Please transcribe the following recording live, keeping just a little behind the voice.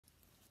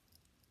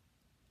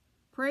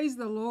Praise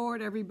the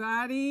Lord,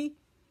 everybody.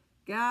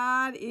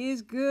 God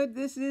is good.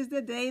 This is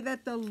the day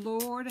that the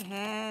Lord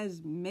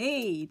has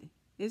made.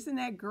 Isn't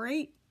that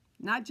great?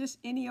 Not just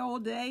any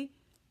old day.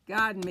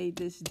 God made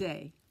this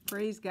day.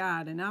 Praise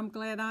God. And I'm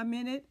glad I'm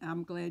in it.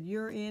 I'm glad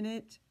you're in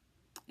it.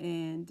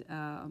 And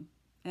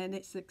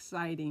it's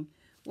exciting.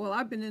 Well,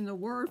 I've been in the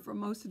Word for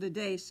most of the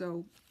day,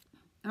 so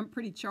I'm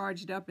pretty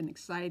charged up and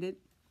excited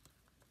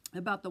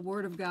about the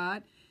Word of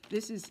God.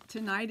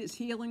 Tonight is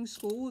Healing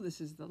School. This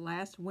is the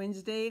last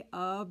Wednesday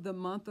of the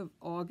month of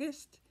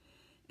August.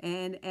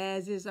 And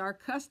as is our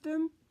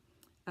custom,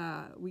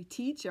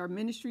 our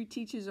ministry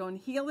teaches on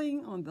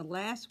healing on the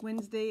last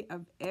Wednesday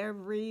of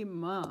every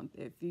month.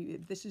 If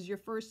this is your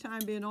first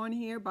time being on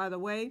here, by the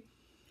way,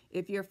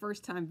 if you're a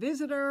first-time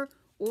visitor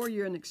or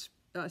you're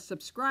a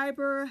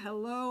subscriber,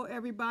 hello,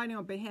 everybody.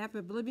 On behalf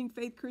of Living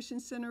Faith Christian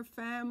Center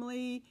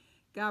family,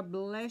 God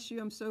bless you.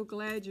 I'm so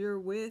glad you're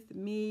with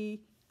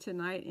me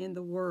tonight in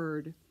the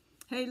Word.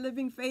 Hey,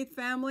 Living Faith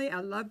family, I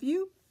love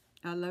you.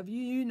 I love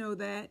you. You know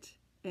that.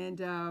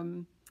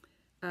 And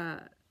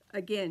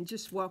again,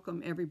 just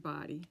welcome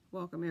everybody.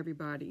 Welcome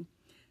everybody.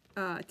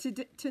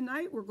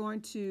 Tonight I'm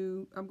going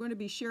to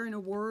be sharing a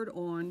word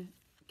on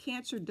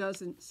cancer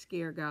doesn't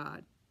scare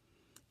God.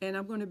 And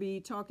I'm going to be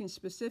talking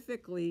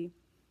specifically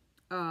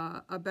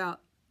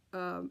about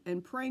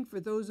and praying for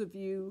those of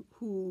you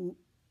who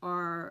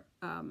are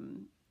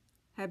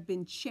have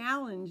been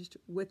challenged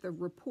with a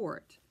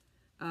report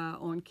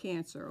on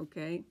cancer,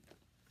 okay?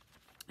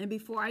 And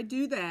before I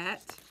do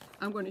that,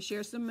 I'm going to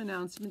share some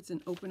announcements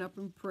and open up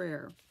in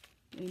prayer.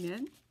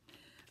 Amen.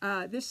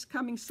 This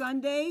coming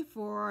Sunday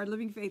for our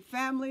Living Faith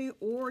family,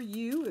 or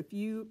you, if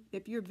you're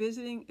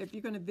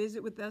going to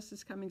visit with us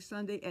this coming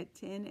Sunday at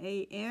 10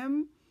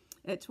 a.m.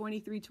 at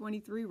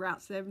 2323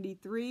 Route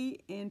 73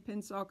 in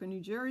Pennsauken,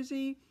 New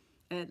Jersey,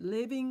 at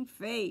Living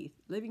Faith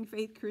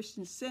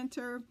Christian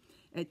Center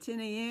at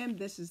 10 a.m.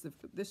 This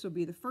will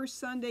be the first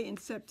Sunday in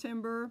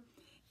September,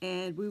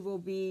 and we will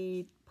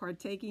be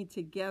partaking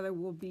together.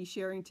 We'll be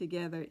sharing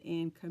together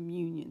in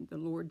communion, the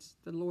Lord's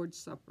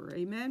Supper.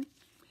 Amen.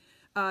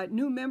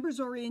 New members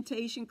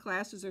orientation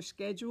classes are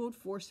scheduled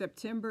for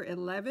September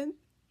 11th,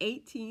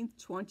 18th,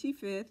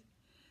 25th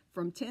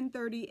from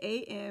 10:30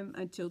 a.m.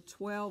 until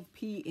 12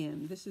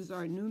 p.m. This is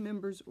our new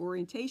members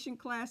orientation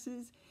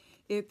classes.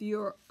 If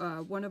you're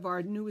one of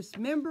our newest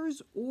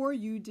members or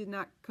you did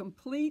not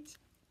complete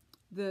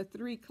the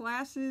 3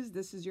 classes,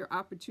 this is your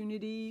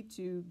opportunity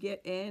to get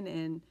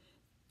in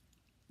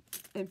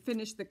and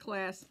finish the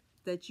class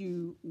that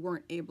you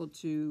weren't able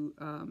to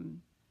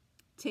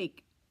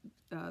take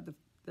the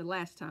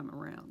last time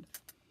around.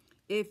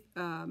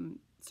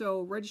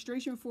 So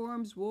registration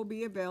forms will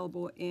be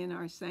available in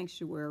our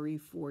sanctuary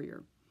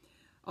foyer.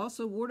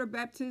 Also, water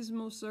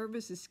baptismal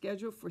service is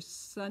scheduled for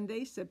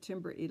Sunday,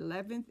 September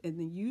 11th in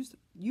the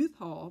youth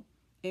hall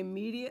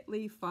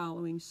immediately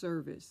following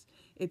service.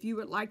 If you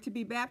would like to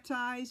be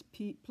baptized,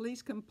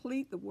 please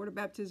complete the water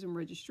baptism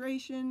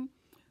registration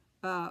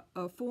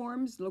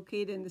forms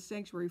located in the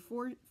sanctuary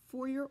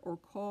foyer or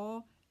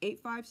call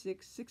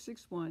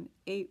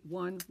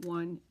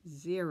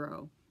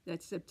 856-661-8110.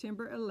 That's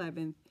September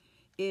 11th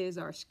is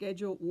our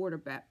scheduled water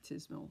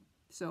baptismal.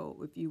 So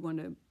if you want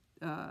to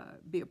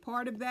be a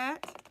part of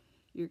that,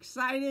 you're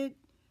excited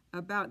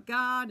about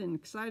God and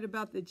excited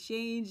about the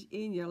change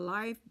in your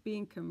life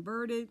being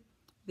converted,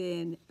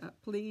 then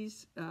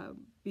please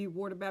be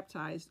water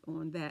baptized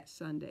on that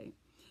Sunday.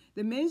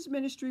 The men's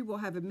ministry will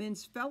have a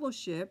men's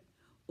fellowship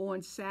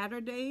on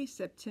Saturday,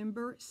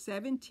 September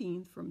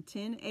 17th from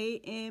 10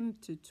 a.m.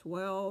 to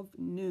 12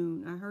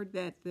 noon. I heard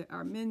that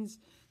our men's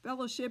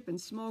fellowship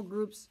and small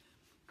groups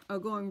are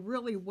going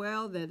really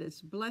well, that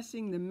it's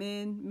blessing the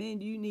men.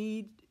 Men, you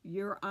need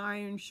your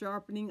iron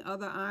sharpening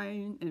other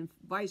iron and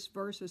vice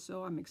versa.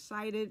 So I'm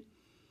excited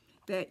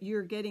that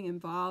you're getting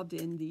involved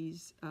in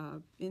these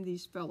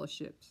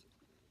fellowships.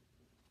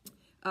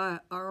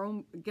 Our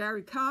own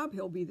Gary Cobb,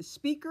 he'll be the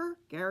speaker.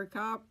 Gary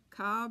Cobb,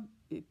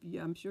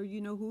 I'm sure you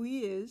know who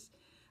he is.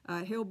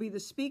 He'll be the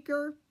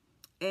speaker,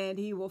 and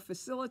he will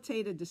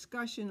facilitate a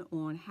discussion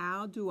on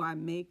how do I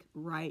make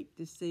right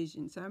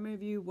decisions. How many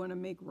of you want to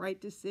make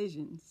right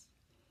decisions?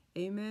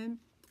 Amen.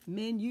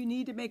 Men, you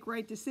need to make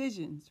right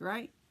decisions,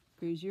 right?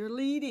 Because you're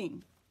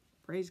leading.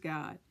 Praise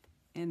God.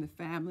 And the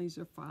families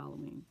are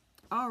following.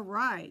 All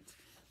right.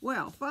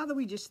 Well, Father,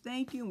 we just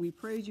thank you and we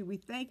praise you. We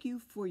thank you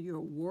for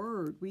your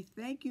word. We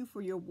thank you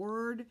for your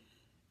word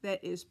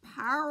that is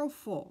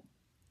powerful.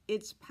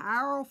 It's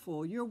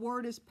powerful. Your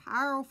word is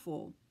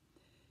powerful.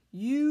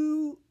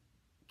 You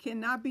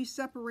cannot be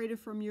separated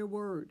from your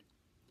word.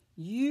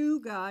 You,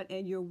 God,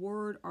 and your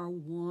word are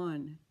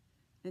one.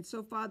 And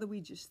so, Father, we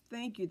just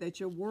thank you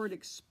that your word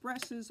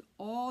expresses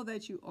all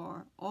that you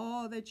are,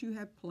 all that you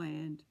have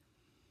planned,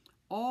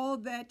 all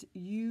that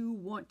you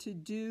want to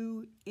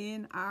do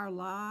in our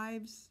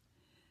lives.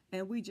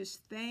 And we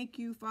just thank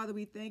you, Father.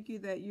 We thank you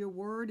that your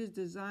word is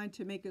designed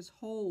to make us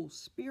whole,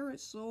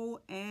 spirit, soul,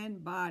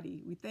 and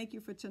body. We thank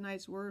you for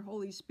tonight's word.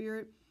 Holy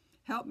Spirit,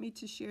 help me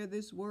to share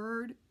this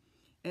word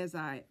as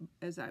I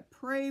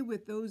pray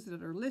with those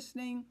that are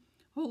listening.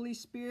 Holy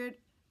Spirit,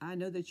 I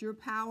know that your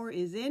power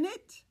is in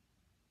it.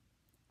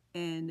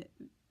 And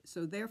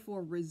so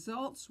therefore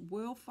results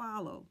will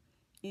follow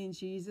in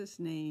Jesus'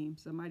 name.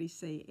 Somebody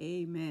say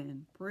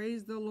amen.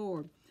 Praise the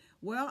Lord.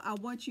 Well, I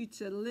want you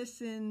to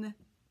listen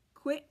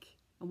quick.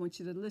 I want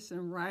you to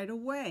listen right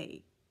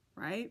away,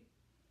 right?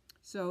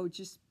 So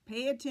just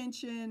pay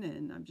attention,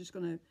 and I'm just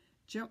going to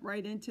jump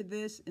right into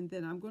this, and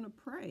then I'm going to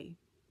pray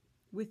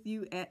with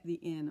you at the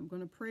end. I'm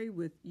going to pray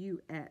with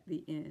you at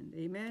the end.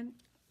 Amen.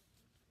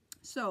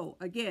 So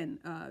again,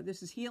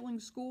 this is Healing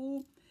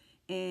School,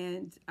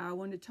 and I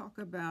want to talk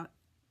about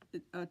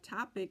a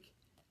topic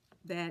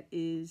that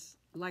is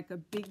like a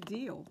big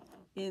deal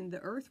in the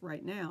earth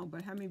right now.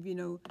 But how many of you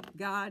know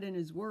God and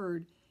His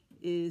Word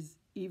is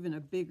even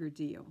a bigger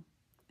deal?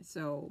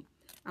 So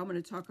I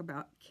want to talk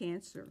about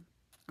cancer.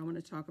 I want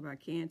to talk about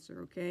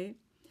cancer, okay?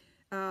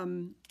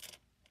 In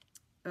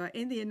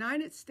the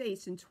United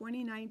States in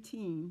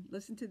 2019,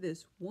 listen to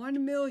this,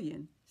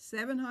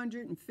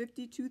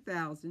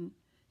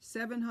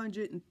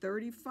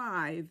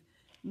 1,752,735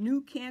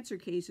 new cancer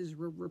cases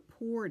were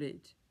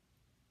reported,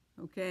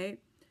 okay?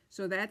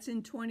 So that's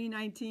in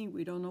 2019.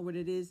 We don't know what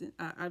it is.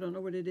 I don't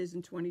know what it is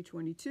in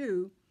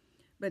 2022,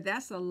 but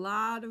that's a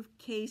lot of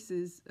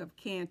cases of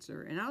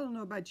cancer. And I don't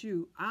know about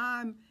you.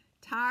 I'm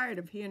tired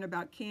of hearing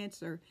about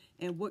cancer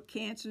and what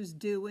cancer's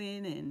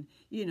doing, and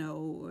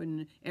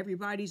and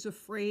everybody's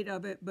afraid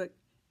of it. But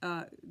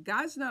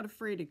God's not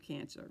afraid of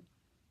cancer,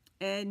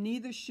 and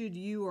neither should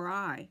you or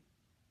I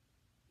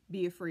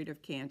be afraid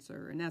of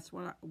cancer. And that's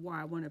why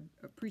I want to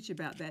preach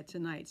about that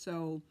tonight.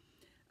 So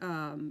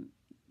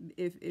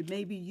if it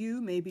may be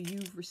you, maybe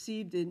you've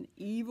received an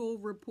evil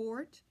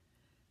report,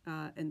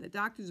 and the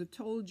doctors have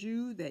told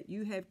you that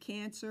you have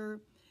cancer,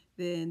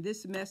 then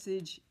this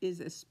message is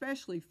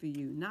especially for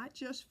you, not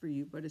just for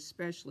you, but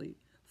especially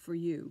for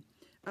you.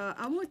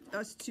 I want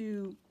us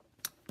to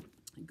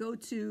go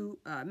to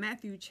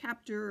Matthew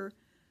chapter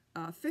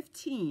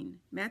 15,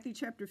 Matthew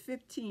chapter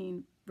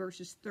 15,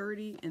 verses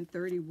 30 and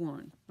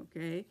 31,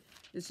 okay?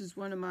 This is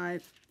one of my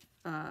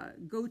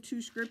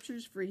go-to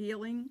scriptures for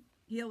healing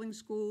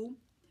school.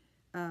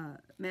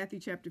 Matthew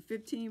chapter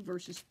 15,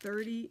 verses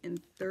 30 and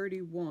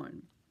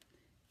 31.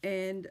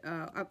 And,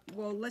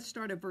 well, let's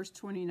start at verse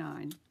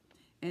 29.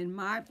 And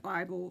my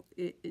Bible,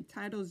 it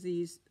titles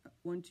these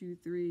 1, 2,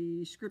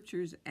 3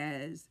 scriptures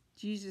as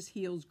Jesus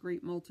heals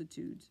great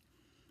multitudes.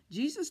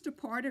 Jesus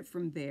departed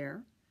from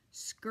there,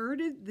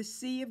 skirted the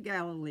Sea of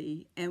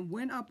Galilee, and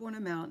went up on a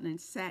mountain and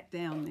sat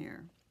down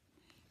there.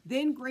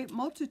 Then great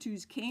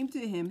multitudes came to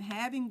him,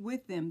 having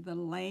with them the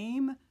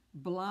lame,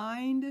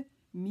 blind,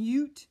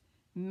 mute,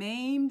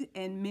 maimed,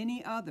 and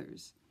many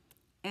others.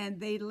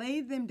 And they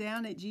laid them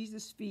down at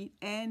Jesus' feet,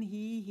 and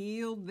he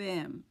healed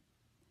them.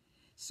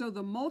 So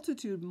the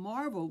multitude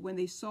marveled when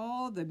they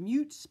saw the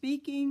mute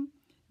speaking,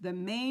 the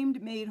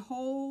maimed made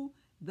whole,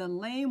 the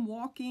lame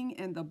walking,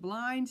 and the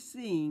blind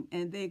seeing,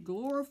 and they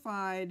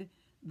glorified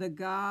the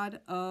God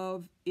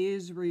of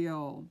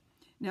Israel.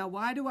 Now,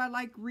 why do I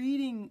like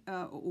reading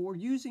or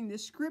using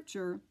this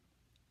scripture?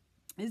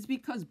 Is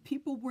because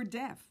people were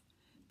deaf,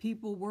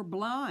 people were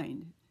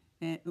blind,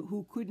 and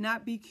who could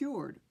not be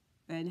cured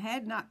and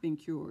had not been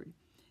cured.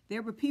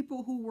 There were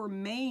people who were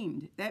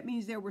maimed. That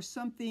means there was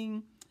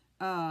something,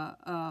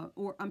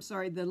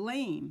 the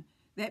lame.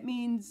 That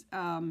means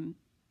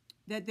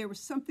that there was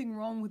something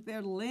wrong with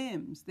their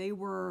limbs. They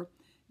were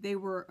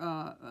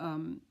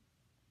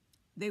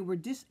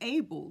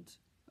disabled.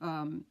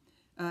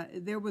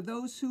 There were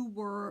those who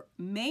were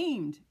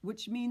maimed,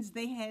 which means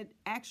they had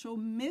actual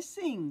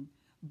missing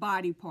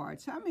body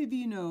parts. How many of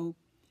you know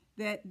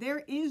that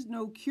there is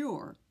no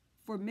cure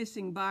for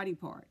missing body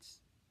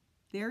parts?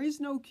 There is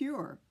no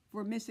cure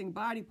for missing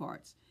body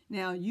parts.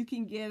 Now, you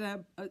can get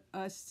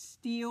a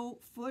steel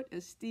foot,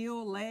 a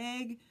steel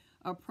leg,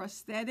 a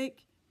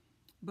prosthetic,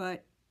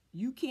 but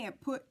you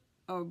can't put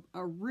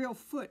a real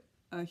foot,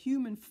 a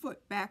human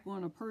foot, back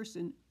on a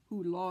person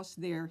who lost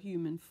their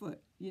human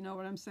foot. You know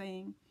what I'm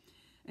saying?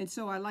 And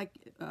so I like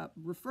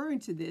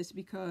referring to this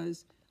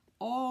because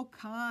all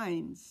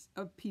kinds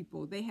of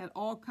people, they had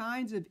all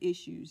kinds of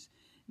issues.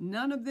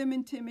 None of them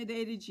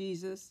intimidated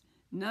Jesus.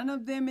 None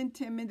of them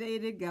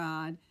intimidated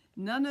God.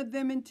 None of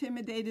them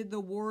intimidated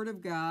the Word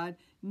of God.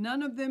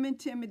 None of them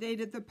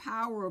intimidated the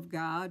power of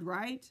God,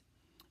 right?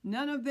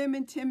 None of them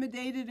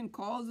intimidated and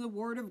caused the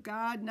Word of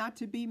God not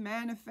to be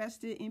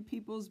manifested in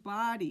people's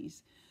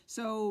bodies.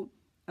 So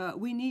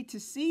we need to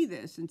see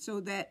this, and so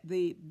that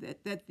the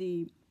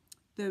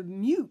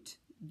mute,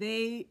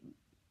 they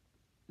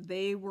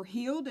were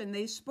healed and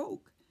they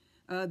spoke.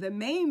 The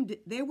maimed,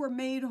 they were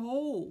made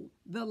whole.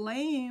 The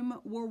lame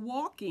were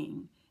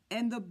walking,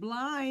 and the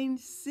blind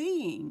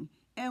seeing.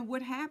 And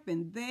what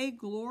happened? They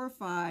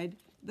glorified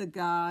the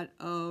God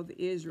of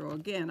Israel.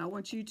 Again, I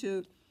want you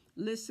to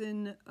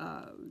listen,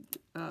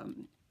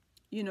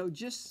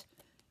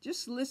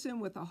 just listen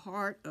with a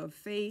heart of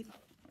faith.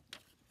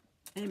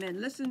 Amen.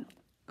 Listen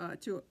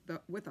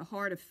with a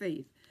heart of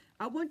faith.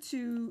 I want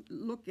to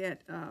look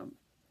at,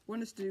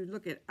 want us to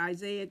look at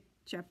Isaiah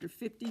chapter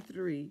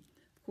 53.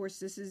 Of course,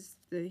 this is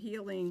the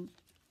healing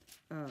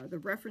the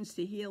reference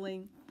to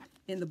healing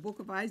in the book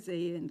of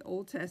Isaiah in the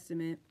Old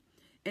Testament.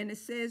 And it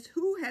says,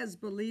 who has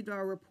believed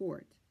our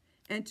report?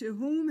 And to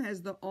whom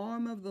has the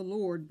arm of the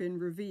Lord been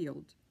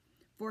revealed?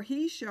 For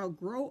he shall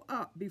grow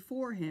up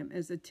before him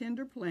as a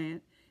tender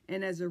plant,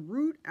 and as a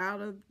root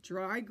out of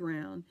dry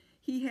ground.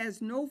 He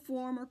has no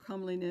form or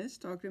comeliness,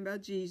 talking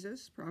about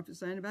Jesus,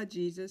 prophesying about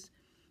Jesus.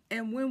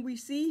 And when we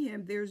see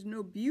him, there's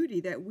no beauty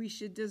that we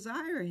should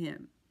desire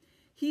him.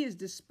 He is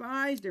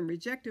despised and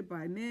rejected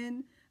by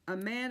men, a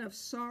man of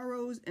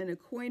sorrows and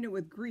acquainted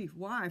with grief.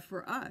 Why?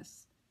 For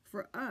us.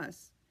 For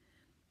us.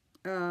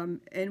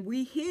 And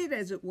we hid,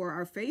 as it were,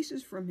 our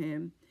faces from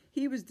him.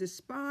 He was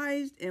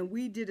despised, and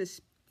we did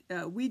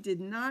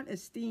not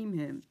esteem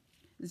him.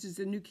 This is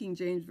the New King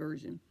James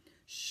Version.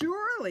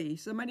 Surely,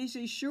 somebody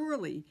say,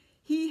 surely,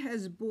 he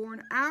has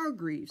borne our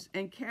griefs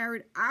and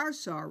carried our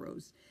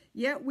sorrows.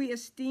 Yet we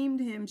esteemed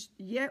him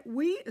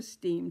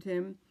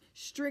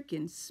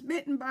stricken,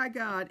 smitten by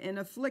God, and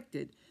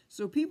afflicted.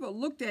 So people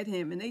looked at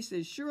him and they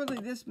said, surely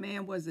this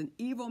man was an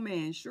evil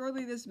man.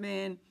 Surely this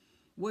man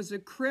was a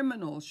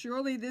criminal.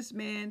 Surely this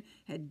man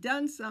had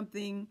done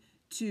something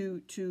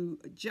to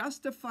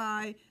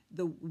justify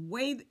the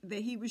way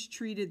that he was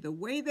treated, the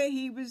way that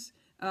he was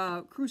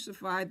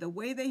crucified, the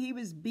way that he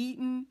was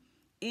beaten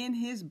in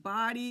his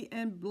body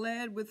and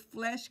bled with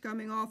flesh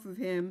coming off of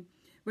him.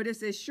 But it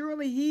says,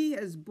 surely he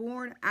has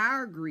borne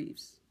our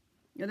griefs.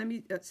 Now let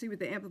me see what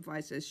the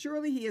Amplified says.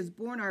 Surely he has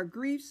borne our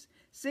griefs,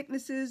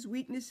 sicknesses,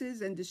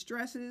 weaknesses, and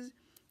distresses,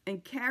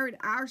 and carried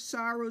our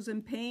sorrows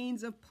and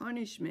pains of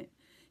punishment.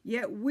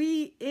 Yet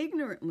we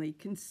ignorantly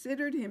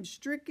considered him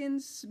stricken,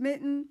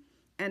 smitten,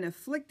 and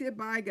afflicted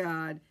by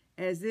God,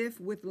 as if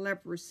with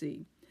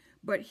leprosy.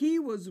 But he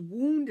was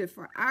wounded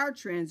for our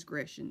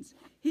transgressions.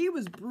 He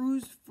was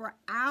bruised for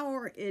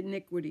our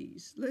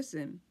iniquities.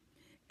 Listen.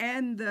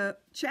 And the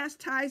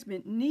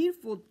chastisement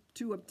needful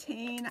to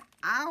obtain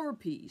our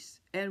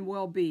peace and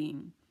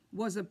well-being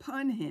was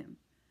upon him.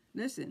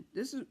 Listen,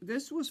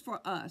 this was for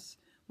us.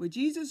 What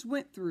Jesus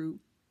went through,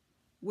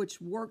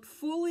 which worked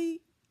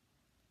fully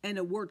and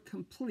it worked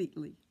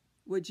completely.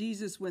 What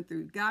Jesus went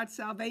through. God's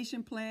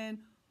salvation plan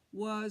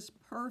was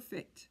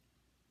perfect.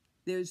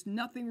 There's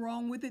nothing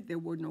wrong with it. There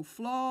were no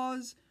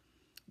flaws.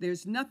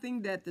 There's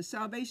nothing that the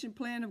salvation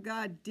plan of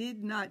God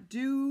did not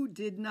do,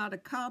 did not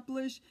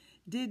accomplish,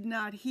 did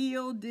not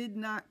heal, did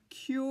not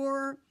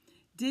cure,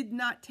 did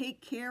not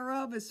take care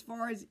of as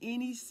far as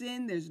any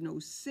sin. There's no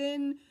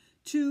sin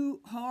too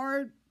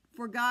hard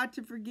for God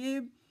to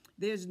forgive.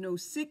 There's no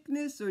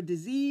sickness or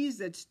disease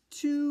that's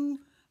too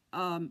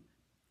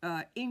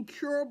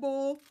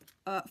incurable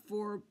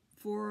for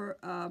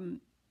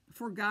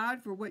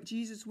God, for what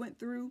Jesus went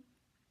through.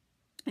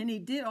 And he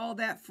did all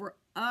that for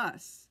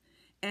us.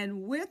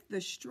 And with the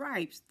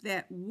stripes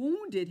that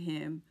wounded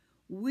him,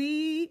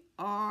 we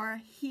are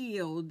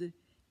healed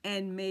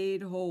and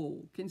made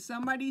whole. Can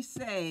somebody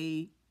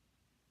say,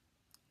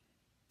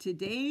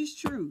 today's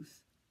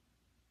truth,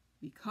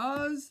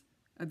 because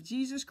of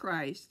Jesus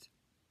Christ,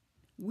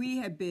 we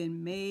have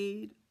been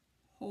made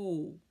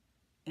whole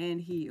and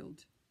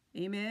healed.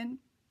 Amen?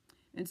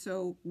 And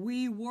so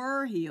we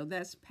were healed.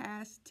 That's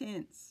past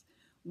tense.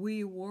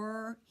 We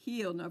were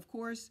healed. Now, of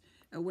course,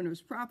 when it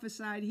was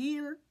prophesied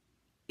here,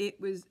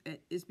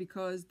 it's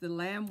because the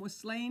Lamb was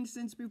slain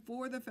since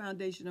before the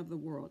foundation of the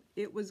world.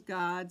 It was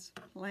God's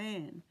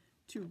plan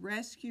to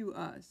rescue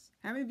us.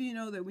 How many of you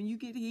know that when you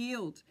get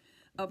healed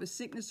of a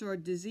sickness or a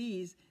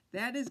disease,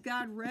 that is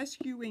God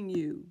rescuing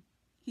you?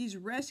 He's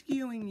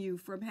rescuing you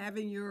from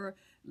having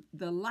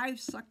the life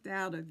sucked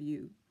out of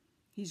you.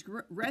 He's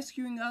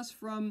rescuing us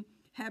from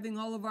having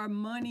all of our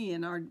money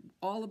and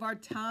all of our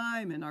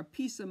time and our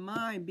peace of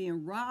mind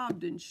being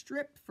robbed and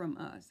stripped from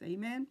us.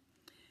 Amen?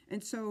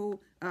 And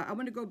so I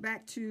want to go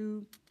back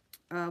to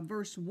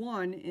verse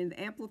 1 in the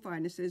Amplified.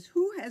 And it says,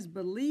 who has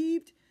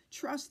believed,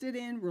 trusted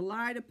in,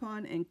 relied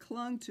upon, and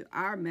clung to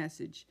our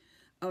message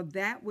of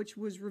that which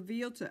was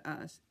revealed to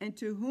us? And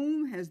to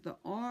whom has the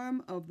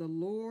arm of the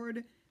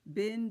Lord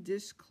been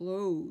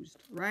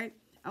disclosed? Right?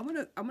 I want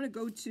to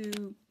go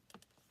to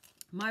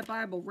my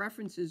Bible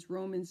references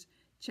Romans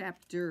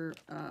chapter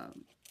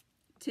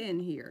 10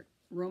 here.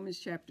 Romans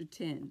chapter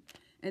 10.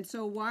 And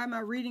so why am I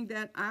reading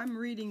that? I'm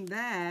reading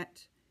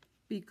that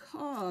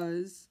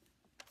because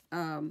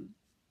that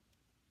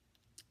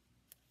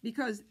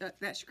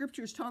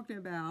scripture is talking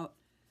about,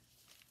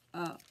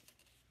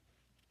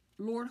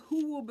 Lord,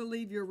 who will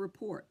believe your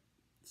report?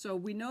 So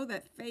we know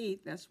that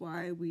faith, that's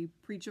why we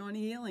preach on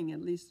healing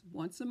at least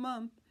once a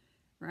month,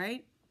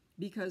 right?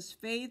 Because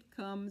faith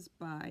comes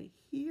by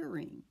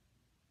hearing,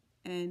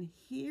 and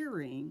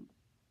hearing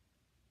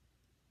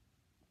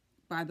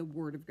by the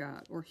word of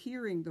God, or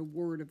hearing the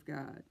word of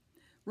God.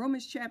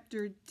 Romans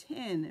chapter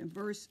 10 and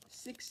verse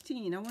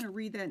 16. I want to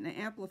read that in the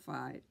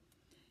Amplified.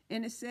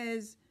 And it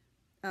says,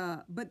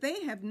 but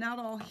they have not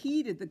all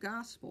heeded the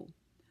gospel,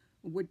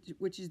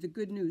 which is the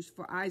good news.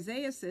 For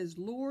Isaiah says,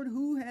 Lord,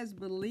 who has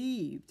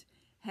believed,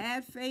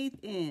 had faith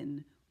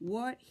in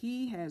what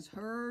he has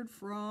heard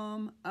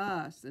from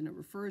us? And it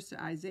refers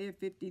to Isaiah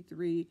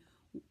 53,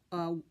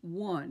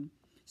 1.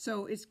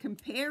 So it's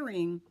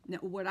comparing. Now,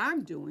 what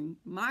I'm doing,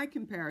 my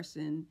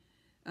comparison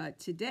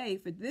today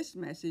for this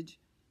message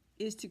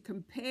is to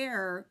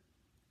compare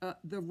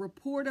the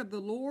report of the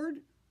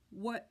Lord,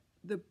 what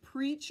the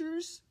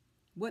preachers,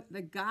 what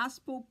the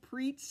gospel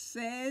preach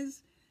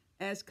says,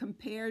 as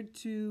compared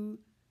to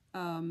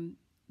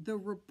the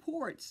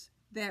reports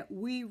that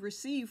we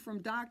receive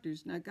from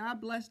doctors. Now, God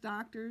bless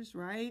doctors,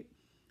 right?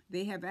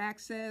 They have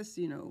access,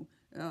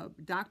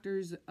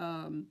 doctors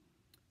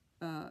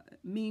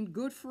mean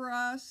good for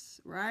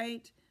us,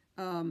 right?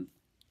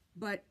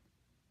 But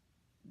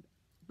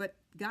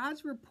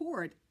God's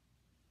report,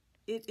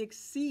 it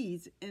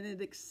exceeds and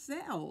it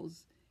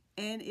excels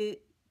and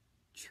it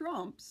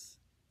trumps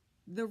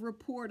the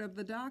report of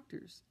the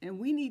doctors. And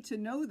we need to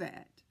know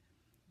that.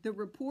 The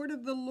report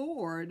of the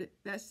Lord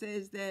that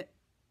says that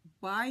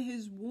by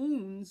his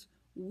wounds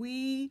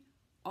we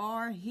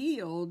are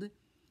healed.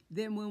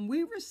 Then when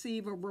we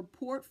receive a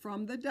report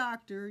from the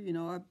doctor,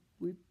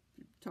 we've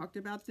talked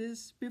about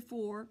this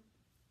before,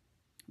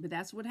 but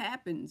that's what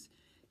happens.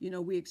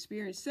 We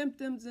experience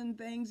symptoms and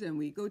things, and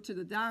we go to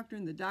the doctor,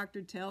 and the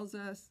doctor tells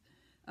us,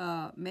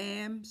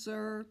 ma'am,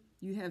 sir,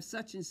 you have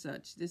such and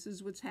such. This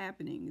is what's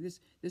happening.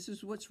 This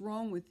is what's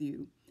wrong with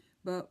you.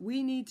 But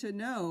we need to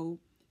know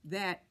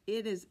that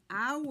it is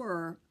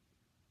our,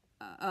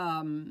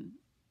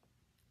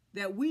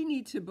 that we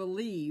need to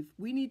believe.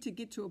 We need to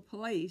get to a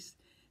place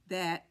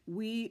that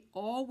we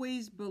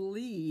always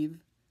believe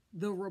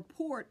the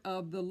report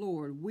of the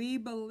Lord. We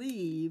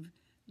believe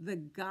the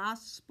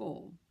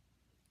gospel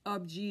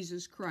of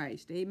Jesus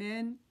Christ.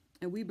 Amen.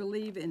 And we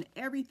believe in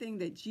everything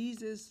that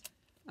Jesus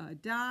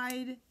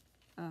died,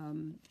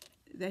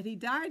 that he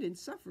died and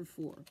suffered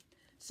for.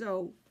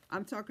 So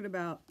I'm talking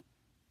about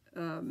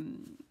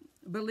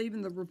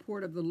believing the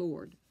report of the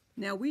Lord.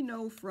 Now we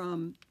know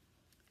from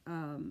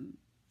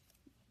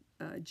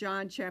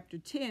John chapter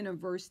 10 and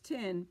verse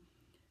 10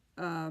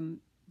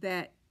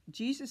 that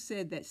Jesus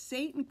said that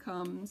Satan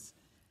comes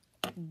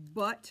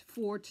but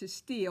for to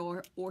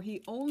steal, or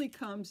he only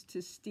comes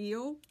to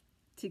steal,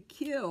 to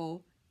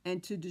kill,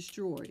 and to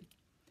destroy.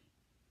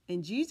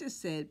 And Jesus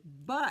said,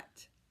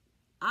 but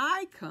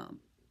I come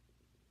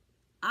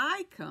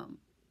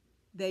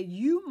that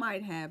you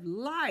might have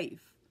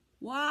life.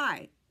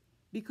 Why?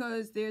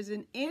 Because there's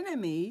an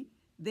enemy,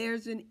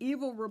 there's an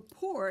evil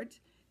report,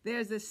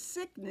 there's a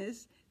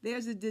sickness,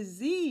 there's a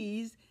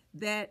disease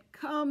that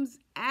comes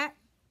at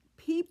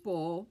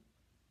people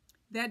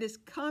that is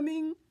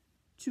coming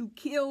to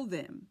kill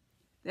them,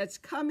 that's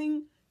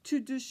coming to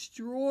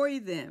destroy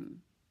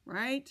them,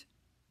 right?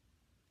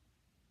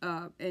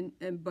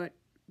 But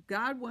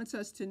God wants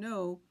us to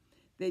know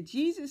that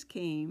Jesus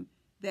came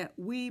that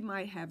we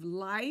might have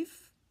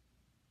life,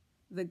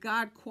 the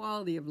God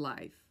quality of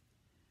life,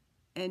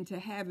 and to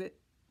have it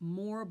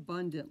more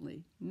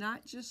abundantly,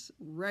 not just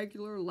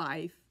regular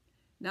life,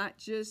 not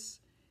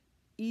just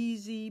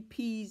easy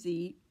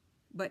peasy,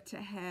 but to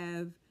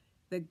have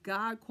the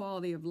God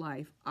quality of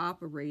life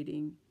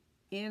operating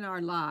in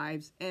our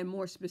lives, and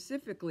more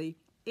specifically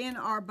in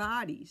our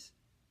bodies.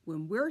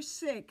 When we're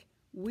sick,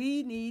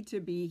 we need to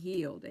be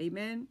healed.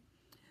 Amen.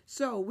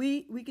 So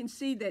we can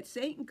see that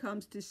Satan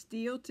comes to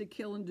steal, to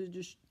kill, and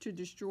to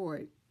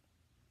destroy.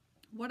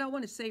 What I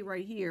want to say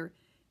right here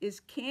is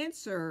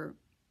cancer,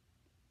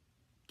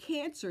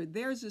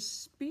 there's a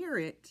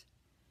spirit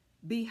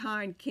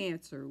behind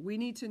cancer. We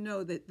need to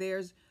know that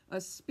there's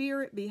a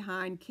spirit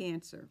behind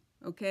cancer,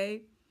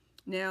 okay?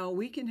 Now,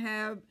 we can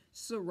have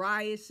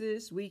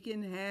psoriasis, we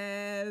can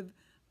have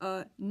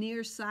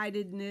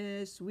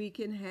nearsightedness, we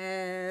can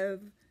have,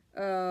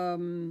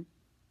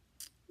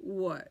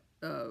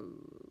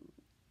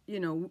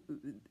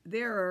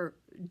 there are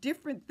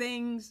different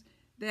things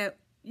that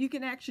you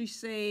can actually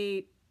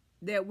say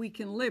that we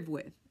can live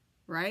with,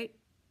 right?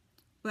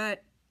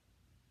 But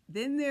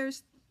then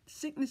there's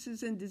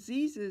sicknesses and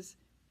diseases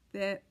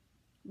that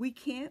we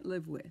can't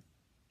live with,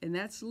 and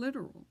that's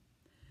literal.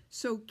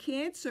 So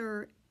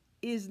cancer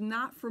is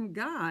not from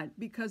God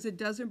because it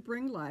doesn't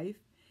bring life,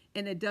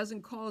 and it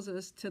doesn't cause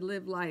us to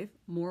live life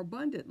more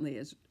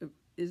abundantly.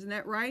 Isn't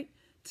that right?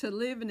 To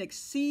live an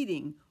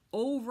exceeding,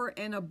 over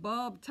and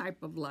above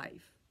type of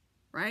life,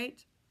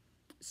 right?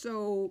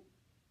 So,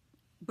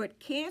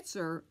 but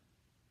cancer,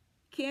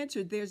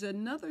 there's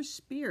another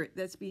spirit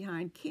that's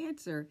behind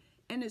cancer,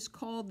 and it's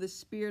called the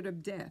spirit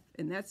of death.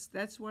 And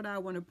that's what I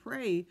want to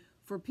pray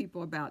for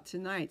people about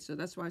tonight. So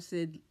that's why I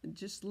said,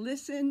 just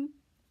listen,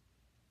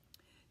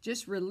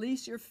 just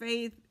release your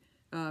faith,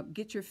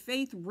 get your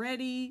faith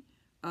ready.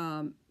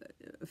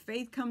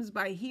 Faith comes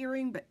by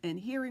hearing, and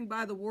hearing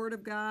by the word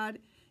of God.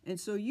 And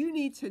so you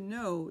need to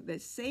know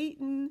that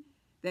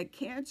that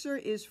cancer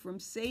is from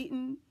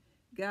Satan.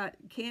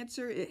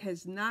 Cancer, it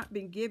has not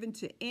been given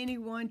to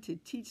anyone to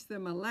teach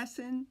them a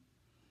lesson.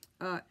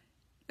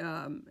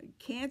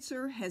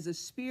 Cancer has a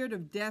spirit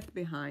of death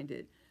behind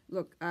it.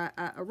 Look,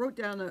 I wrote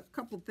down a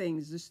couple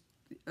things.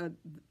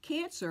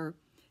 Cancer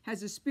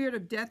has a spirit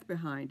of death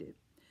behind it.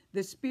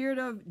 The spirit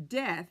of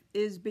death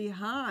is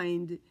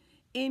behind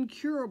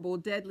incurable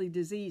deadly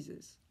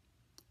diseases.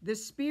 The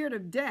spirit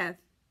of death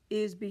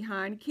is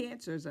behind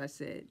cancer, as I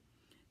said.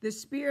 The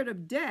spirit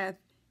of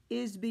death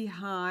is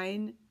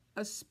behind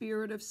a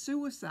spirit of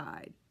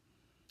suicide.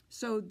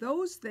 So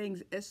those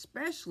things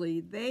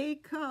especially, they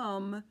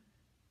come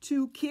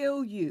to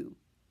kill you.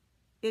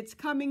 It's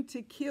coming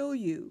to kill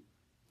you.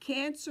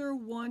 Cancer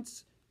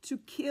wants to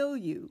kill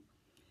you.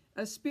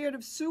 A spirit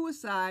of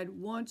suicide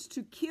wants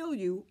to kill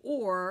you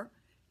or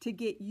to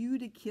get you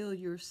to kill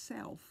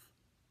yourself.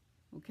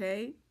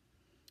 Okay?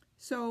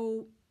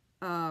 So,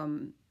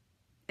 and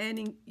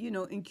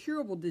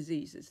incurable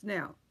diseases.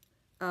 Now,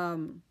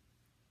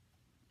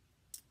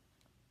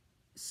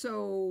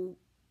 so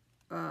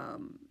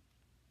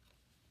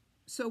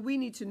we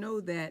need to know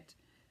that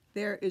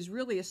there is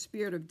really a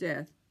spirit of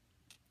death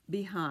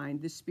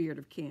behind the spirit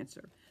of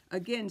cancer.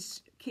 Again,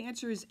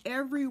 cancer is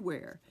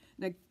everywhere.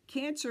 Now,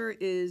 cancer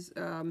is,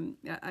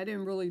 I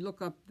didn't really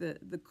look up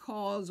the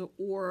cause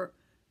or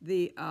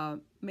the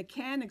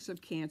mechanics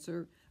of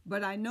cancer,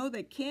 but I know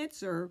that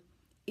cancer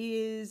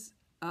is,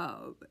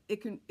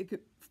 it can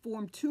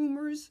form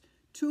tumors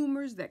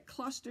that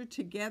cluster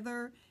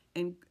together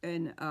and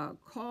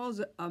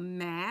cause a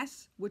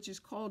mass, which is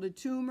called a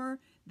tumor.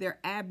 They're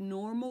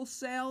abnormal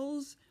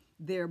cells.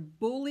 They're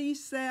bully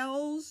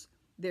cells.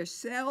 They're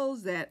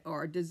cells that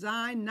are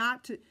designed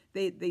not to,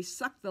 they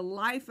suck the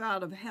life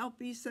out of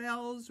healthy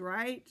cells,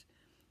 right?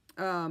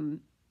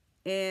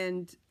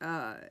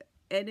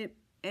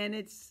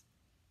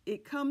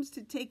 It comes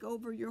to take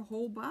over your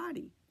whole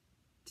body.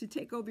 To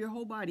take over your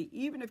whole body.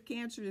 Even if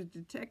cancer is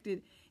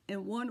detected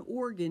in one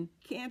organ,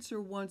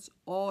 cancer wants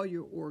all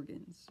your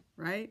organs,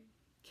 right?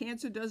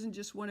 Cancer doesn't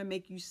just want to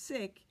make you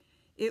sick.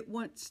 It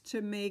wants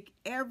to make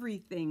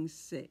everything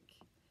sick.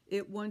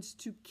 It wants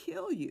to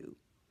kill you.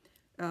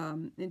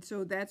 And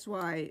so that's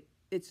why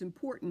it's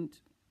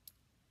important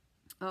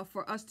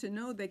for us to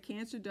know that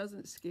cancer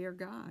doesn't scare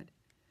God,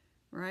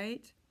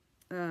 right?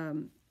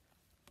 Let's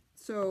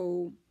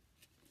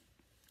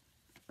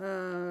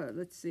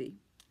see.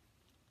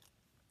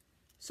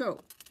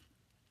 So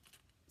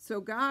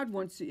God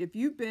wants to, if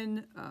you've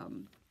been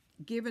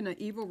given an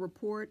evil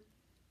report,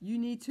 you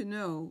need to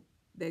know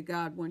that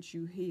God wants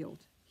you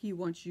healed. He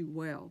wants you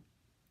well.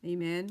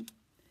 Amen.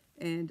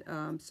 And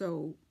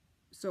so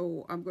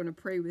I'm going to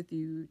pray with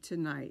you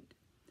tonight.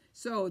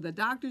 So the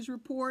doctor's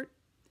report,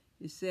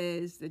 it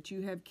says that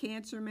you have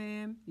cancer,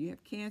 ma'am. You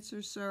have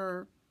cancer,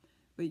 sir.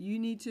 But you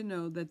need to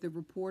know that the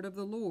report of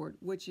the Lord,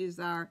 which is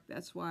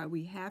that's why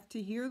we have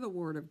to hear the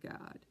word of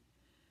God.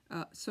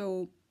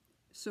 So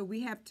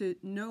we have to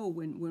know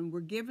when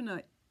we're given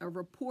a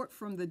report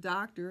from the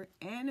doctor,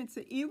 and it's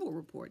an evil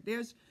report.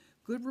 There's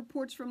good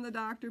reports from the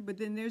doctor, but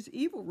then there's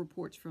evil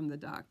reports from the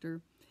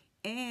doctor.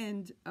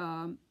 And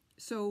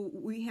so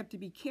we have to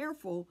be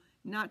careful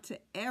not to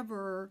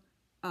ever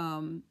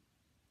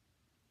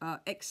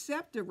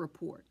accept a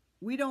report.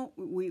 We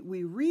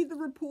read the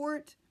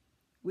report,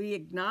 we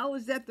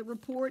acknowledge that the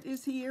report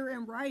is here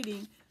in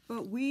writing,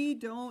 but we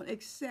don't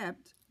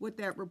accept what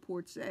that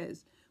report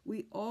says.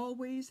 We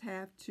always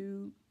have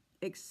to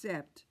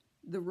accept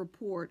the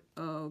report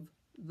of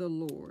the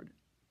Lord.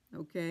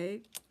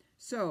 Okay?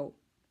 So,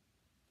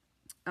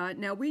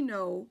 now we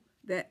know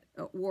that,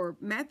 or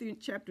Matthew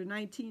chapter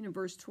 19 and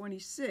verse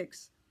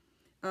 26,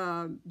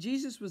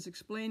 Jesus was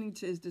explaining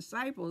to his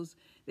disciples,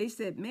 they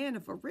said, man,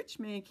 if a rich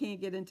man can't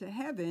get into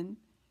heaven,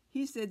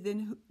 he said,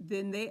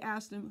 then they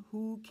asked him,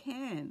 who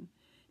can?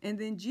 And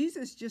then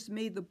Jesus just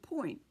made the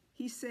point.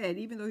 He said,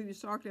 even though he was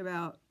talking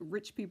about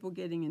rich people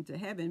getting into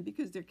heaven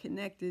because they're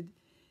connected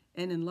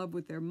and in love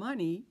with their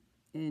money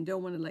and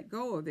don't want to let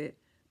go of it,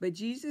 but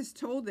Jesus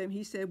told them,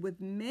 he said,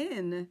 with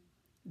men,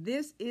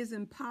 this is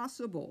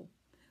impossible,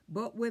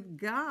 but with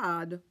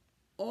God,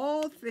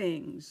 all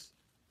things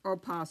are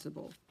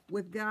possible.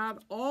 With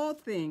God, all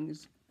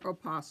things are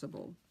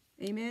possible.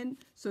 Amen.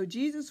 So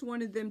Jesus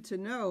wanted them to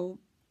know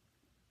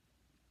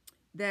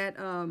that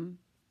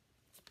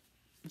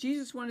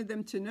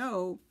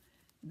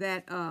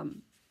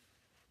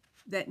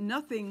that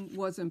nothing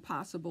was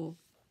impossible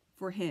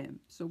for him.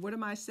 So what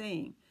am I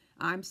saying?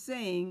 I'm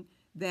saying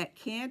that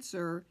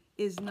cancer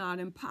is not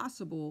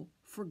impossible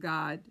for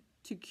God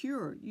to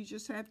cure. You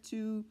just have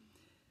to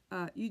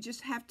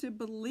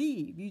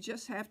believe. You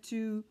just have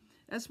to.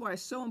 That's why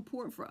it's so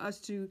important for us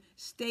to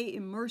stay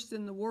immersed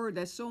in the Word.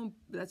 That's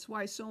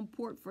why it's so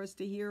important for us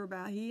to hear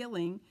about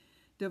healing,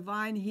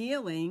 divine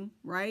healing,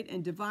 right,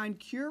 and divine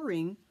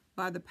curing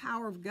by the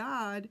power of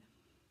God.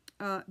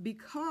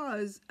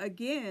 Because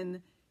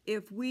again,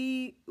 if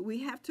we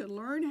have to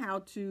learn how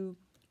to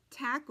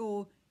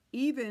tackle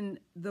even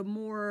the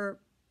more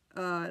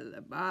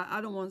I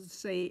don't want to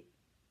say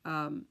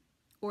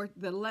or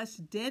the less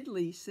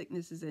deadly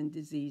sicknesses and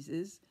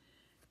diseases,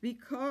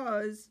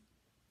 because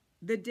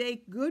the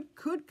day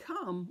could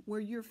come where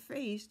you're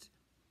faced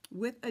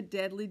with a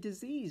deadly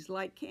disease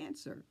like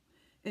cancer.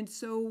 And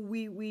so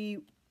we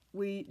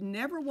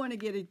never want to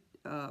get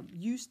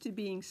used to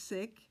being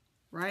sick,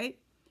 right?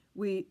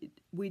 We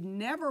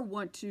never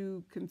want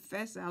to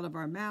confess out of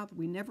our mouth.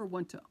 We never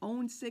want to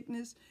own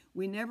sickness.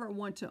 We never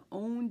want to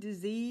own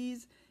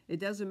disease. It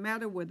doesn't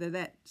matter whether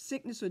that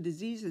sickness or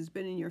disease has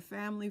been in your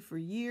family for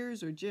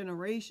years or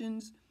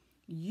generations.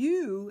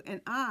 You and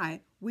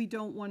I, we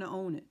don't want to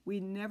own it. We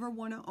never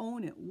want to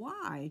own it.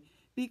 Why?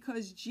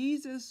 Because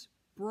Jesus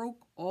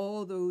broke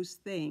all those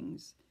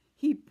things.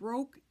 He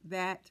broke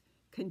that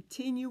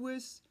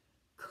continuous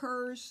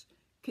curse,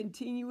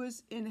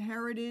 continuous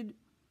inherited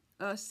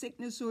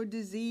sickness or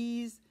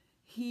disease.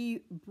 He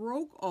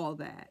broke all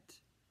that,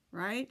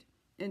 right?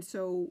 And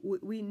so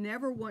we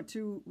never want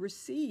to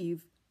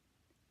receive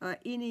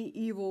any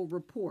evil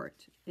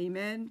report.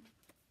 Amen.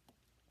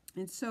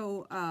 And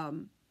so,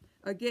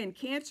 again,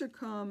 cancer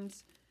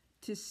comes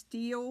to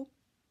steal.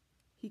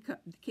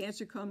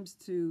 Cancer comes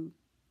to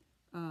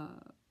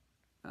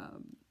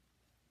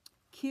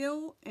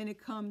kill, and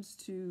it comes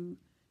to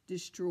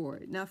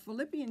destroy. Now,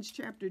 Philippians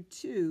chapter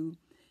 2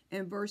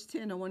 and verse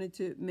 10, I wanted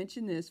to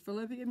mention this.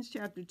 Philippians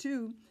chapter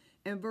 2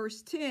 and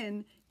verse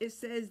 10, it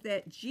says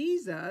that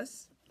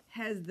Jesus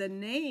has the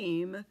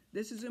name,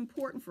 this is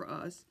important for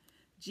us,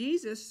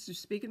 Jesus,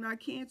 speaking about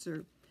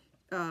cancer,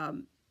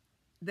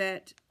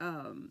 that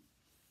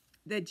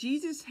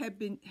Jesus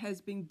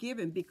has been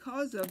given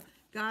because of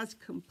God's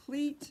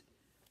complete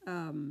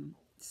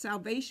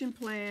salvation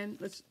plan.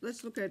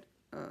 Let's look at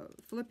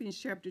Philippians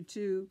chapter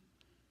 2,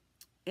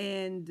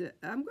 and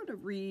I'm going to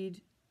read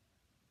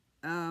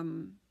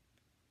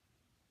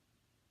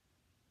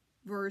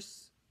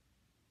verse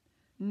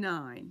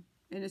 9,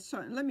 and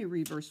let me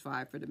read verse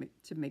 5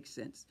 to make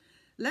sense.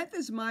 Let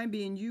this mind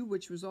be in you,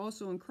 which was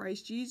also in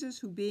Christ Jesus,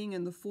 who being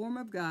in the form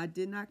of God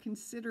did not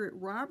consider it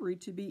robbery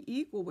to be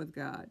equal with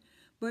God,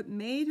 but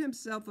made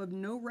himself of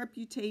no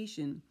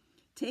reputation,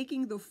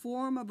 taking the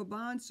form of a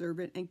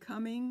bondservant and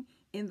coming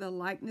in the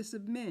likeness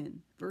of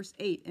men. Verse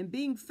 8, and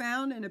being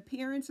found in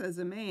appearance as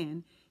a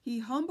man, he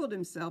humbled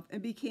himself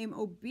and became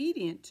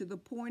obedient to the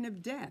point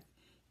of death,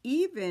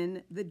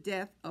 even the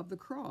death of the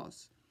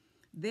cross.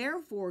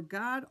 Therefore,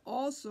 God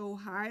also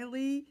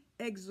highly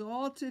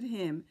exalted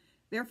him.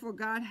 Therefore,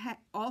 God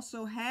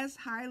also has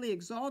highly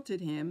exalted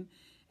him,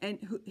 and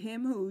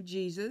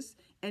Jesus,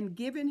 and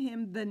given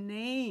him the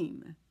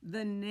name,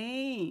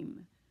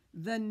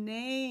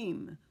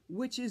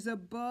 which is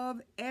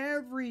above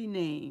every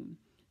name,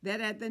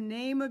 that at the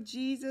name of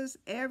Jesus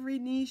every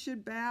knee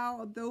should bow,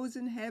 of those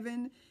in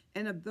heaven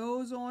and of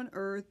those on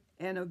earth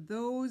and of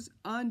those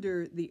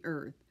under the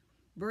earth.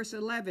 Verse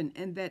 11,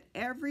 and that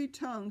every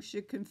tongue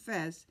should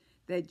confess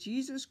that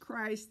Jesus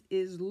Christ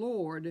is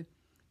Lord,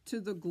 to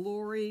the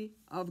glory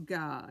of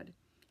God.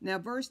 Now,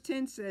 verse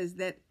 10 says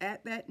that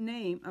at that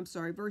name,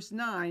 verse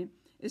 9,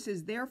 it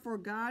says, therefore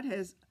God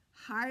has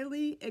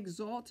highly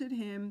exalted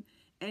him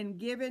and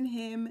given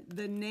him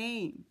the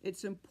name.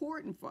 It's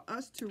important for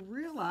us to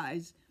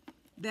realize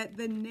that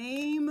the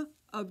name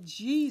of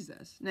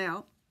Jesus.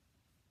 Now,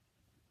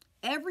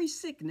 every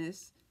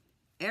sickness,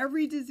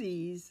 every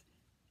disease,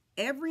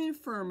 every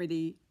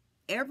infirmity,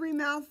 every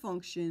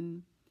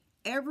malfunction,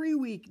 every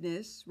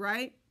weakness,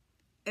 right?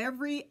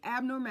 Every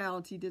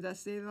abnormality, did I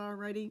say that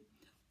already?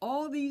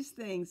 All these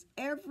things,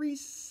 every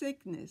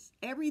sickness,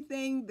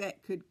 everything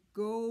that could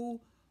go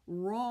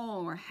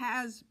wrong or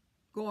has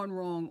gone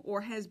wrong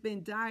or has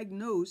been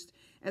diagnosed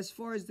as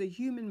far as the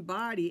human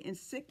body and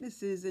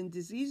sicknesses and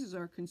diseases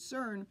are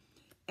concerned,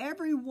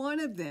 every one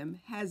of them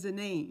has a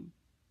name,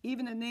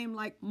 even a name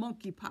like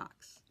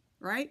monkeypox,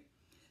 right?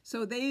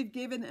 So they've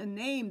given a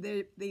name,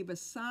 they've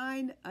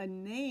assigned a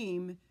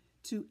name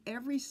to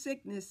every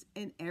sickness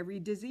and every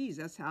disease.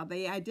 That's how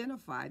they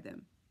identify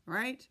them,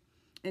 right?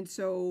 And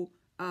so,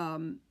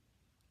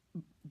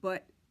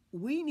 but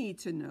we need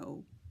to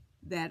know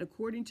that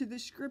according to the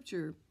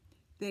scripture,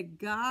 that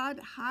God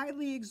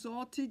highly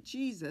exalted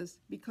Jesus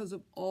because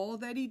of all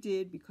that he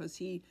did, because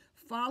he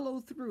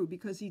followed through,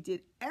 because he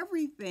did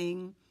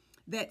everything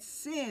that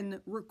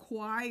sin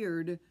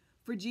required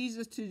for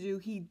Jesus to do.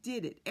 He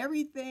did it.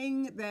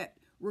 Everything that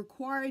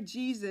required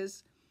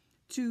Jesus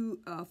to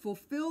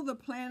fulfill the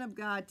plan of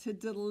God to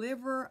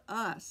deliver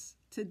us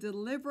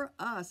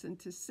and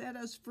to set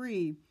us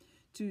free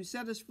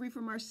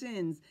from our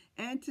sins,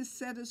 and to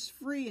set us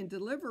free and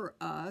deliver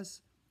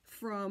us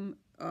from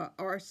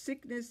our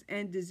sickness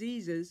and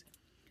diseases.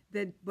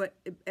 But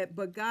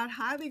God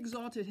highly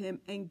exalted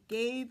him and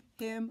gave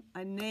him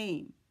a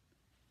name,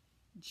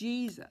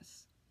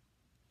 Jesus.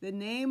 The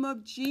name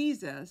of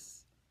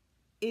Jesus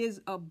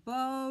is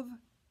above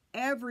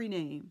every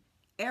name.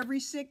 Every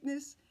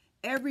sickness,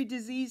 every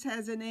disease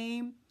has a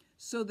name.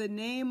 So the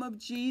name of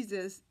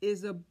Jesus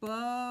is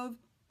above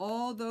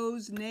all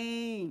those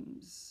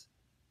names,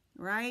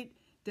 right?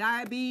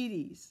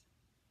 Diabetes,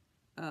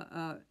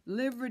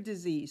 liver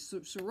disease,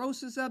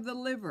 cirrhosis of the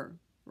liver,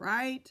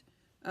 right?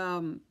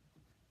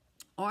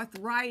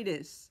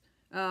 Arthritis.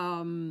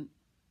 I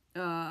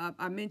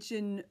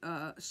mentioned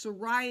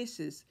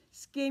psoriasis,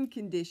 skin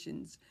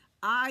conditions,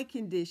 eye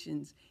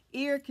conditions,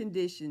 ear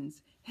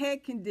conditions,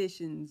 head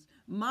conditions,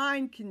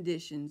 mind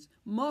conditions,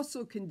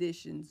 muscle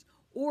conditions,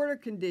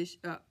 organ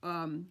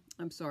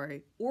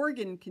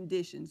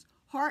conditions,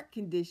 heart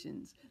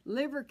conditions,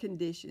 liver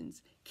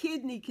conditions,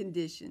 kidney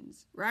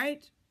conditions,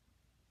 right?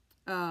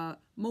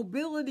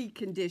 mobility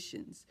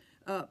conditions,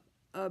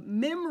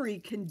 memory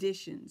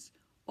conditions.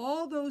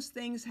 All those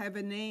things have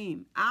a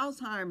name.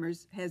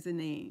 Alzheimer's has a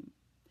name.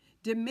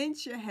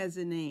 Dementia has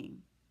a name.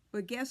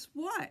 But guess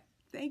what?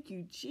 Thank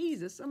you,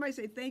 Jesus. Somebody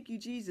say, thank you,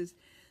 Jesus.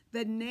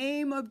 The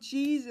name of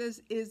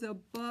Jesus is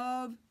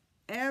above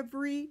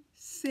every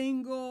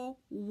single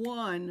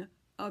one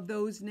of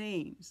those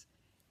names.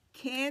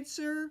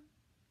 Cancer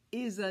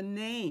is a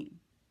name.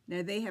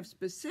 Now, they have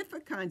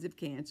specific kinds of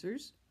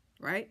cancers,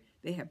 right?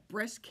 They have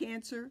breast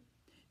cancer.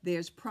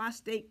 There's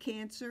prostate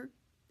cancer.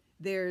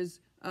 There's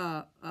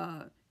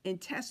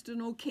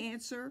intestinal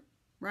cancer,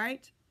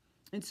 right?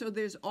 And so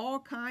there's all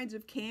kinds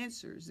of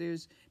cancers.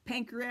 There's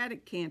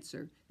pancreatic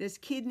cancer. There's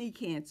kidney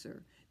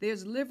cancer.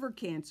 There's liver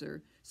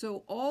cancer.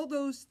 So all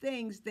those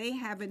things, they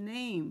have a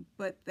name.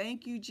 But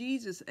thank you,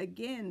 Jesus.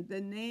 Again,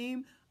 the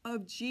name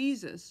of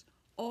Jesus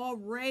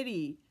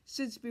already,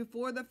 since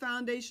before the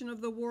foundation of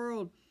the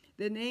world,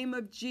 the name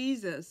of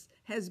Jesus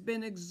has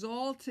been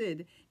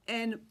exalted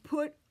and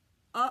put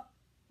up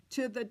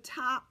to the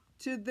top,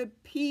 to the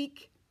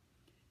peak,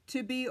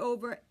 to be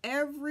over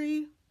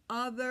every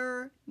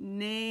other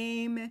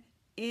name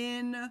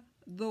in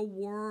the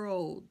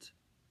world.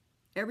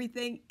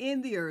 Everything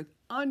in the earth,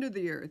 under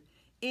the earth,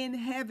 in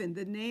heaven,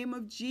 the name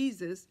of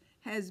Jesus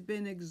has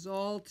been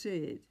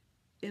exalted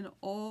in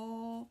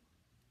all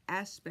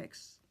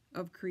aspects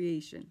of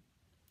creation.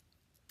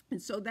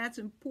 And so that's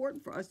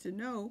important for us to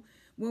know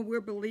when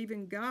we're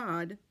believing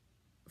God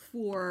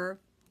for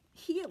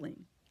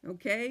healing,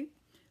 okay?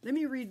 Let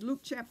me read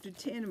Luke chapter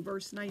 10 and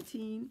verse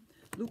 19.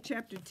 Luke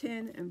chapter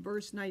 10 and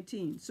verse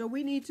 19. So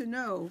we need to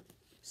know,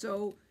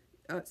 so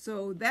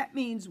that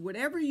means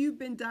whatever you've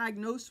been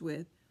diagnosed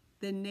with,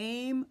 the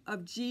name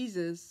of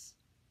Jesus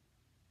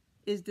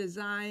is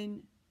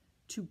designed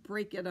to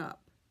break it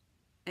up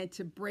and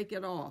to break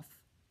it off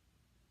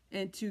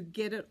and to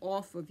get it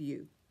off of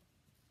you,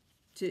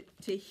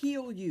 to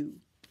heal you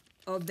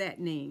of that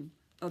name,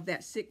 of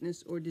that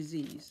sickness or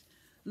disease.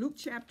 Luke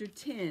chapter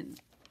 10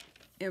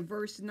 and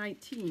verse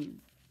 19,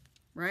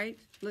 right?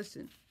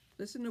 Listen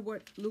to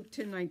what Luke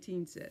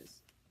 10:19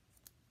 says.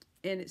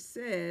 And it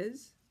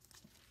says,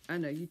 I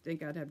know you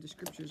think I'd have the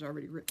scriptures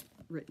already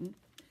written.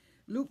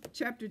 Luke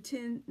chapter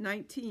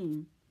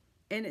 10:19,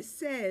 and it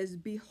says,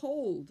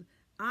 behold,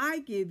 I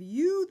give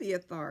you the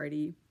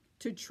authority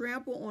to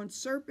trample on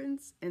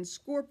serpents and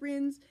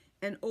scorpions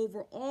and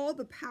over all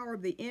the power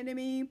of the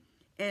enemy.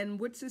 And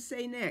what's it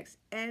say next?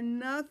 And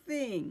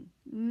nothing,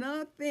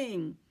 no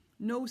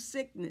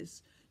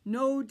sickness,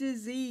 no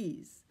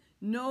disease,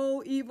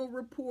 no evil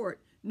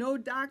report, no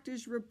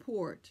doctor's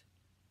report,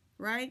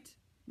 right?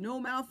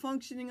 No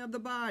malfunctioning of the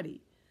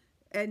body.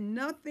 And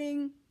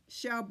nothing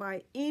shall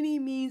by any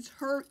means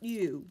hurt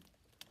you.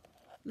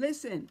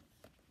 Listen,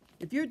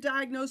 if you're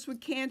diagnosed with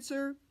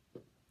cancer,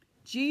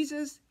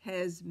 Jesus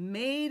has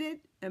made it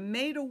and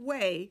made a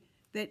way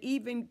that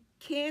even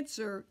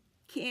cancer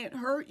can't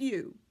hurt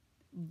you.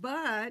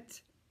 But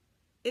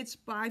it's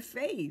by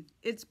faith.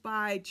 It's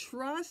by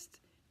trust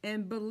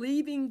and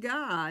believing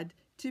God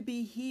to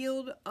be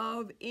healed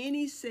of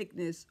any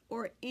sickness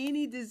or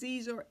any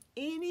disease or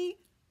any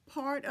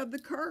part of the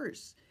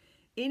curse.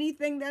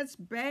 Anything that's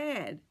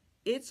bad,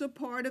 it's a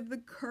part of the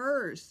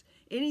curse.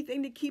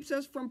 Anything that keeps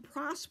us from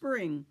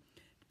prospering,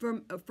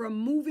 from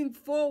moving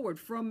forward,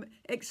 from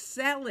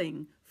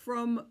excelling,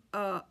 from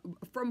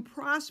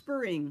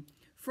prospering,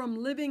 from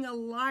living a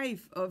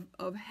life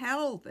of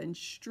health and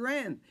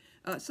strength.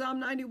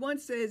 Psalm 91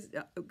 says,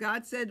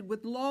 God said,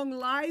 with long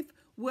life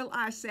will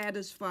I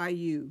satisfy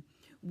you.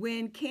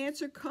 When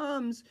cancer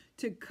comes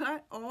to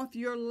cut off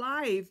your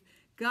life,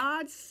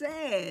 God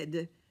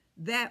said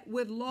that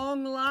with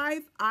long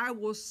life I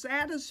will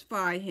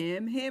satisfy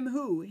him. Him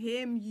who?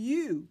 Him,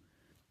 you.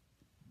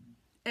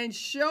 And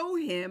show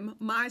him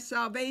my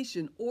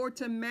salvation, or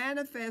to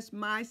manifest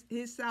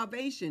his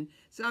salvation.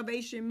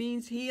 Salvation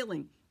means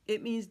healing.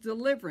 It means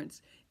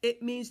deliverance.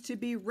 It means to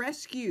be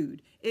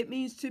rescued. It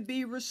means to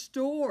be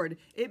restored.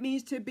 It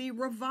means to be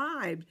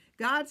revived.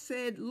 God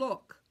said,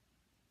 look,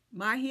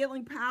 my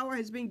healing power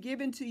has been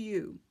given to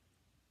you,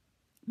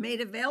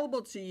 made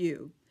available to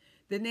you.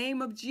 The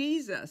name of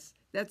Jesus,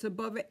 that's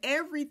above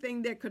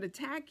everything that could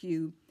attack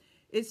you,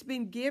 it's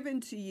been given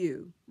to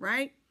you,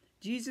 right?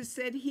 Jesus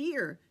said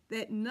here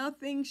that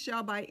nothing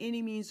shall by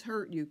any means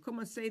hurt you. Come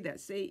on, say that.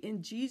 Say,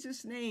 in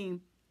Jesus'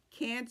 name,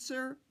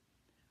 cancer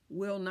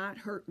will not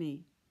hurt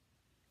me.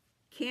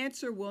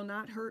 Cancer will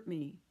not hurt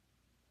me.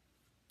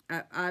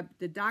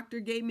 The doctor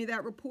gave me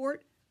that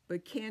report,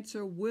 but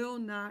cancer will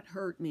not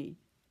hurt me.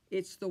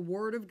 It's the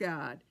word of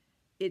God.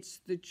 It's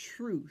the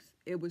truth.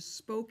 It was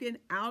spoken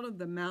out of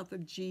the mouth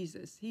of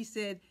Jesus. He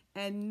said,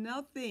 and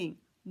nothing,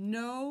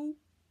 no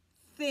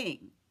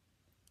thing,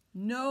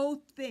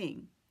 no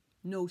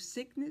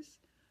sickness,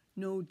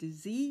 no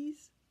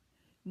disease,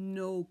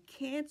 no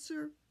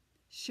cancer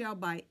shall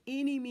by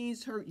any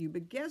means hurt you.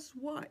 But guess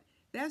what?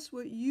 That's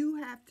what you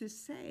have to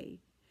say.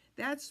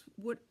 That's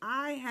what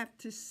I have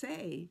to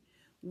say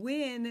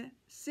when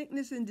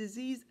sickness and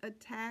disease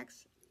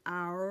attacks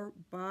our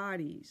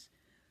bodies.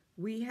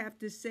 we have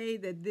to say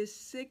that this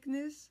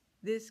sickness,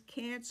 this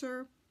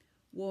cancer,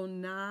 will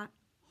not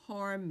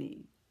harm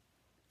me,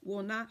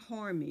 will not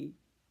harm me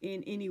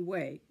in any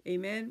way.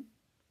 Amen.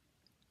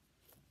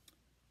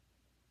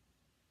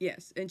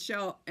 Yes,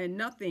 and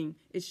nothing,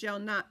 it shall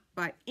not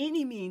by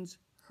any means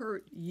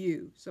hurt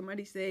you.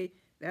 Somebody say,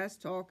 that's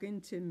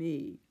talking to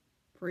me.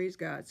 Praise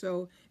God.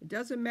 So it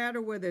doesn't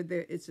matter whether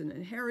it's an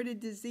inherited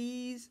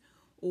disease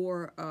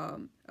or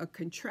a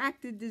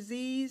contracted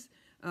disease,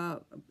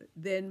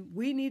 then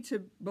we need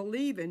to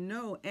believe and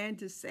know and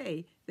to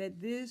say that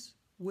this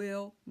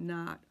will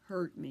not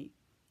hurt me.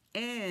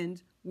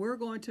 And we're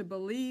going to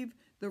believe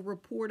the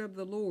report of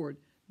the Lord,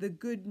 the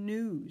good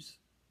news,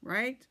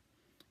 right?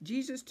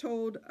 Jesus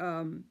told,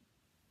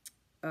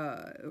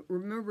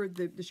 remember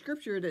the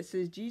scripture that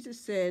says, Jesus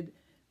said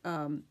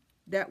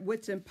that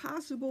what's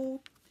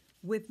impossible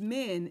with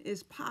men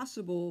is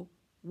possible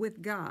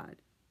with God.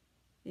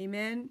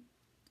 Amen.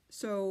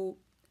 So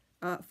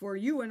for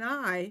you and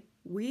I,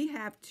 we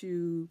have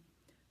to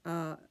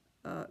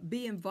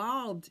be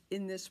involved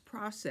in this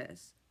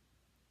process.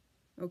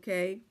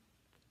 Okay?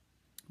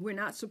 We're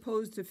not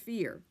supposed to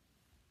fear.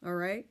 All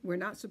right? We're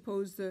not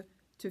supposed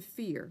to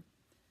fear.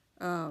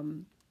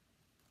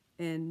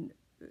 And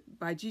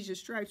by Jesus'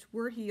 stripes,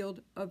 we're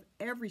healed of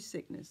every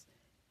sickness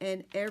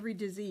and every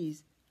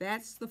disease.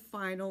 That's the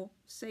final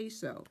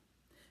say-so.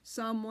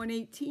 Psalm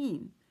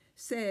 118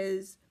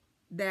 says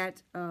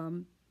that,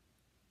 Psalm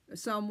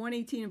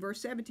 118 and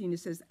verse 17, it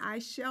says, I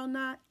shall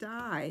not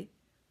die,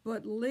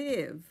 but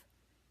live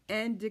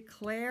and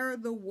declare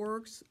the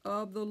works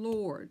of the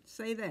Lord.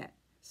 Say that.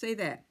 Say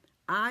that.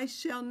 I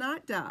shall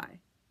not die.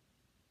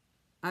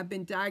 I've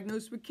been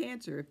diagnosed with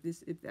cancer,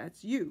 if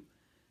that's you.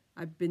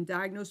 I've been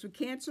diagnosed with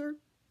cancer,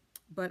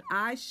 but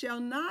I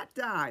shall not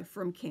die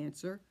from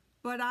cancer,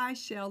 but I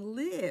shall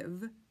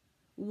live.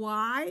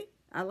 Why?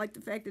 I like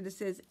the fact that it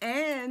says,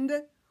 and,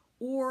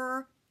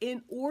 or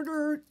in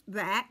order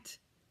that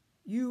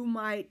you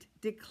might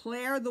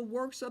declare the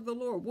works of the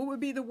Lord. What would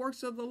be the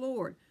works of the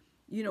Lord?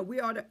 You know, we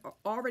ought to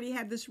already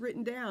have this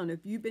written down.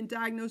 If you've been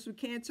diagnosed with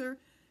cancer,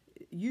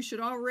 you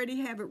should already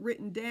have it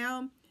written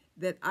down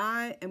that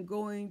I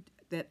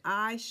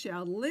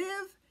shall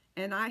live,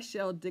 and I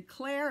shall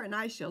declare, and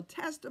I shall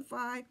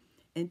testify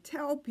and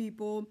tell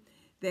people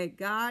that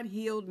God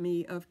healed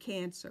me of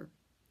cancer,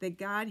 that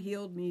God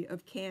healed me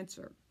of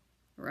cancer.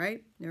 All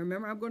right? Now,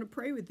 remember, I'm going to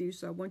pray with you,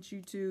 so I want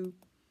you to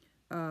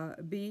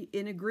be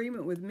in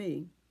agreement with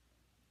me.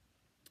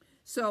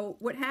 So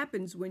what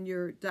happens when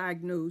you're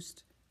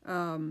diagnosed?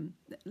 Let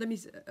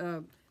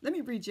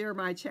me read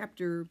Jeremiah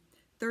chapter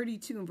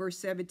 32 and verse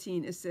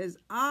 17. It says,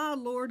 Ah,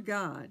 Lord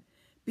God,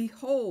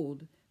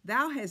 behold,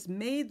 thou hast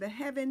made the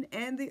heaven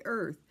and the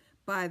earth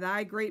by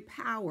thy great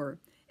power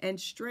and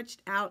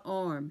stretched out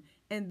arm,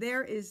 and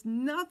there is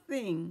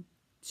nothing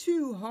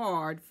too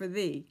hard for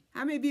thee.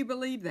 How many of you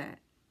believe that?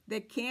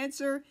 That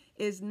cancer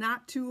is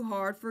not too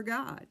hard for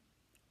God.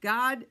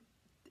 God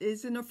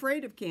isn't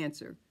afraid of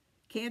cancer.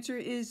 Cancer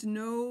is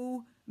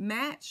no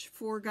match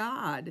for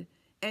God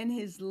and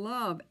his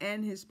love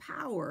and his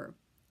power,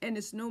 and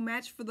it's no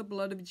match for the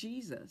blood of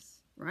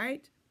Jesus,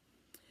 right?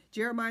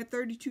 Jeremiah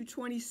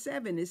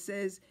 32:27, it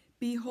says,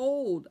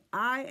 Behold,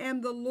 I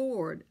am the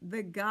Lord,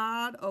 the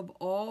God of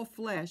all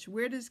flesh.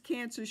 Where does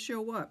cancer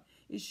show up?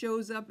 It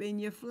shows up in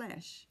your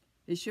flesh.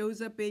 It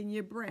shows up in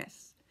your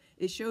breasts.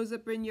 It shows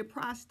up in your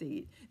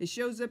prostate. It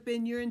shows up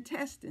in your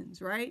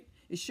intestines, right?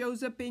 It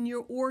shows up in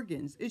your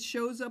organs. It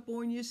shows up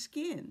on your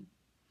skin.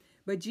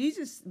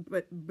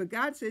 But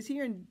God says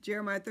here in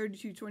Jeremiah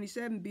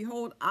 32:27,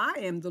 Behold, I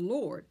am the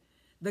Lord,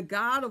 the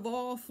God of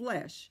all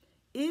flesh.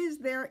 Is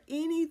there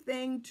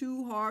anything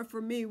too hard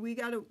for me? We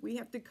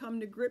have to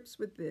come to grips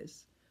with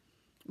this.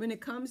 When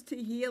it comes to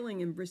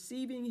healing and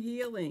receiving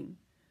healing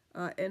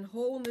and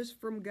wholeness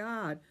from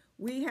God,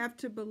 we have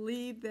to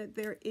believe that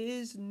there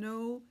is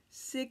no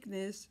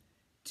sickness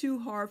too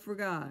hard for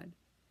God.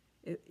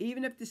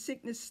 Even if the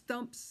sickness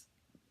stumps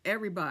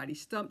everybody,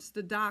 stumps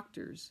the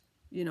doctors,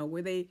 you know,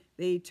 where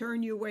they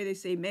turn you away, they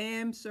say,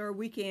 ma'am, sir,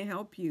 we can't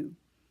help you.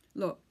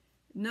 Look,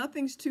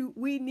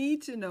 we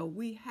need to know.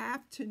 We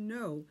have to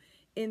know.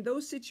 In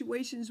those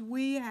situations,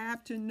 we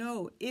have to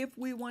know. If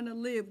we want to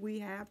live, we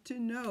have to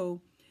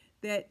know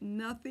that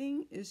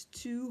nothing is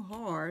too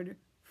hard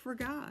for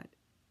God,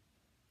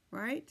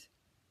 right?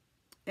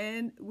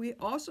 And we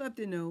also have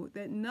to know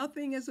that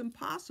nothing is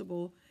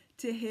impossible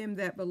to him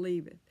that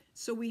believeth.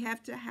 So we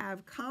have to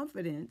have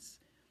confidence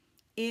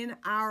in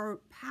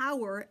our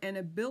power and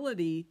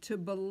ability to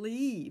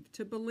believe.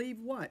 To believe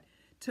what?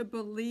 To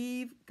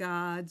believe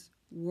God's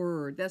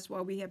word. That's why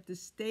we have to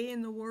stay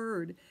in the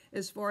word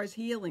as far as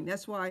healing.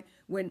 That's why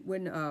when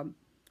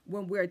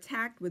we're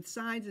attacked with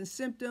signs and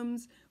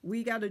symptoms,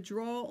 we got to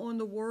draw on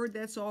the word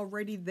that's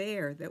already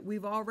there, that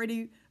we've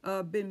already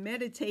been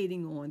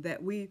meditating on,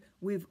 that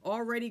we've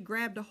already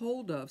grabbed a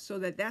hold of, so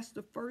that's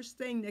the first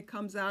thing that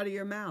comes out of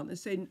your mouth, and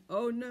say,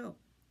 oh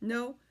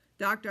no,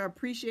 doctor, I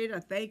appreciate it.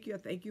 I thank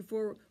you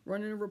for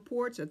running the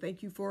reports. I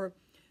thank you for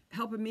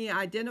helping me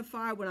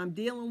identify what I'm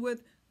dealing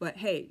with. But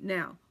hey,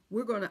 now,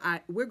 we're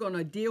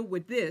gonna deal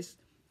with this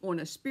on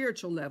a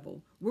spiritual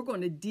level. We're going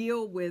to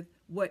deal with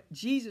what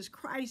Jesus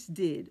Christ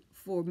did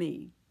for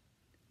me,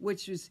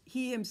 which is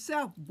he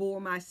himself bore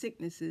my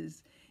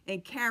sicknesses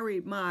and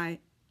carried my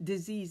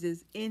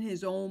diseases in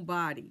his own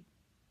body.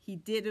 He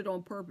did it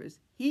on purpose.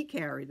 He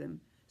carried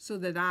them so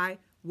that I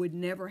would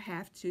never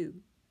have to.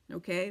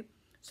 Okay?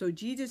 So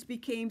Jesus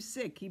became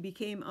sick. He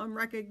became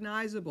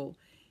unrecognizable.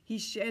 He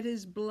shed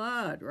his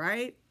blood,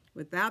 right?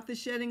 Without the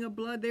shedding of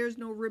blood, there's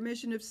no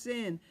remission of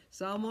sin.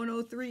 Psalm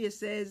 103, it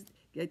says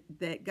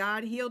that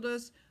God healed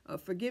us,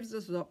 forgives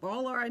us of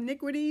all our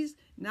iniquities.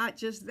 Not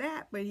just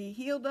that, but he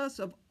healed us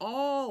of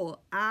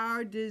all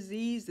our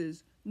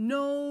diseases,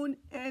 known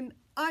and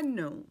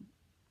unknown,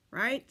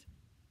 right?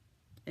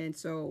 And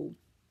so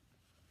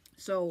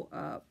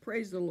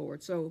praise the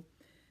Lord. So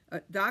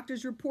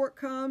doctor's report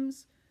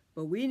comes,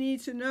 but we need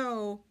to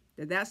know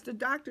that that's the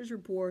doctor's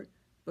report,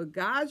 but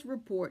God's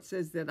report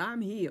says that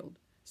I'm healed.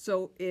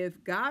 So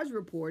if God's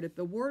report, if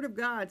the word of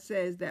God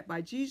says that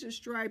by Jesus'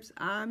 stripes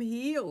I'm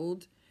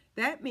healed,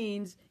 that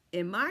means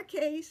in my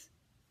case,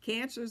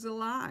 cancer's a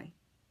lie.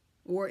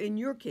 Or in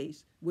your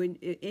case, when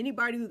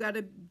anybody who got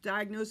a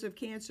diagnosis of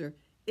cancer,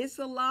 it's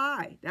a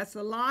lie. That's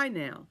a lie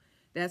now.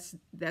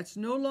 That's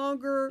no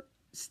longer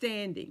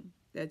standing.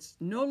 That's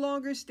no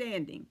longer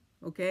standing,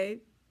 okay?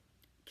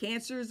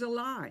 Cancer is a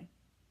lie,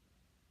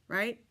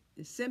 right?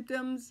 The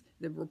symptoms,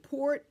 the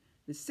report,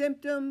 the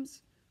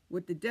symptoms,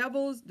 with the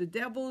devil's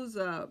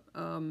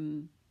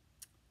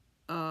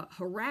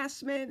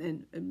harassment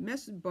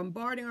and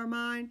bombarding our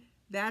mind,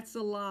 that's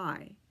a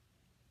lie.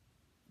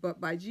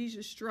 But by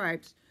Jesus'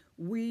 stripes,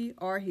 we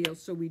are healed.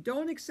 So we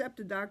don't accept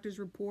the doctor's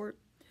report.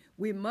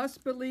 We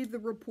must believe the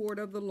report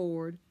of the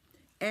Lord.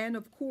 And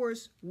of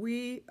course,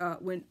 when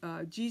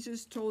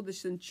Jesus told the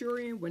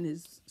centurion, when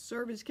his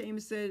servants came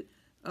and said,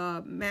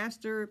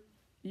 Master,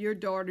 your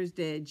daughter's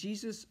dead.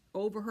 Jesus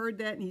overheard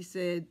that and he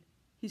said,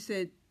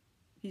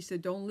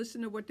 don't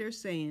listen to what they're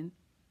saying.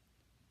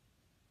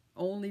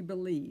 Only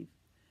believe.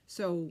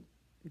 So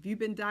if you've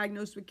been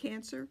diagnosed with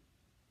cancer,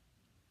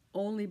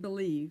 only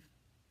believe.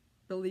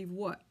 Believe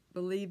what?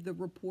 Believe the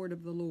report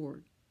of the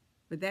Lord.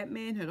 But that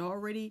man had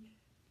already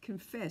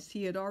confessed.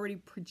 He had already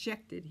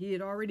projected. He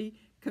had already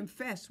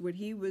confessed what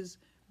he was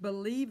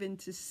believing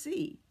to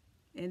see.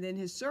 And then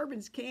his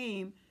servants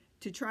came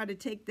to try to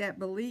take that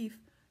belief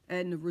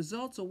and the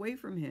results away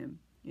from him.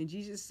 And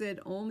Jesus said,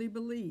 only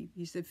believe.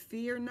 He said,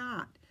 fear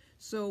not.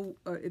 So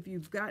if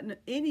you've gotten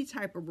any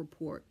type of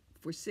report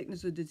for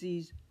sickness or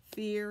disease,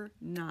 fear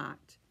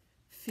not.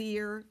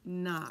 Fear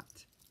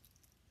not.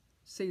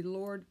 Say,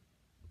 Lord,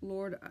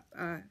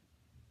 I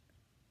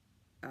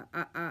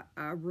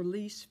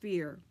release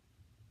fear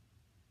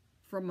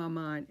from my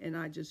mind and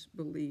I just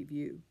believe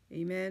you.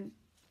 Amen.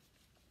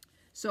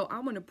 So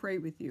I'm going to pray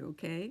with you,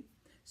 okay?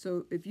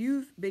 So if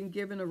you've been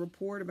given a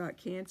report about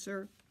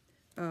cancer,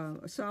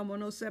 Psalm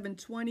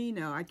 107:20,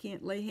 now I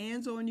can't lay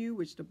hands on you,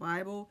 which the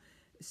Bible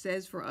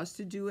says for us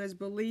to do as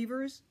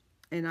believers,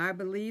 and I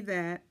believe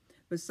that.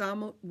 But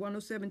Psalm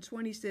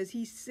 107:20 says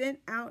he sent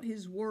out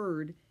his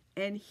word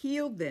and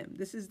healed them.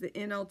 This is the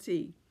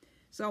NLT.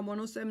 Psalm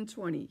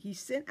 107:20. He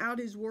sent out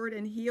his word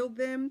and healed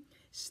them,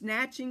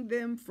 snatching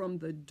them from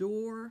the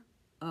door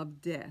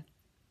of death.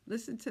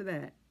 Listen to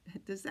that.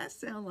 Does that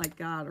sound like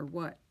God or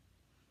what?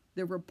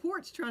 The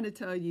report's trying to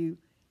tell you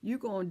you're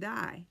going to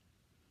die.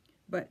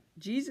 But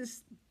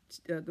Jesus,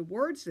 the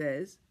word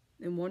says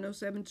in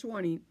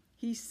 107:20,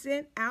 he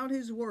sent out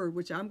his word,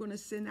 which I'm going to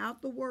send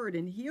out the word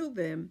and heal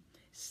them,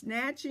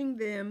 snatching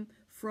them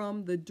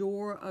from the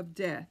door of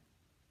death.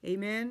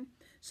 Amen.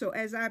 So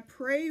as I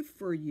pray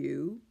for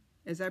you,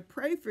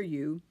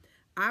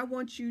 I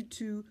want you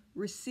to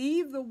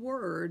receive the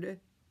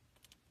word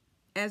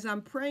as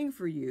I'm praying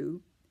for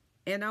you,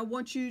 and I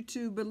want you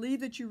to believe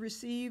that you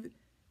receive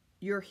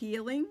your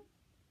healing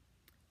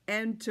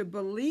and to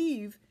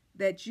believe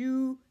that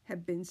you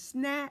have been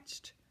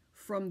snatched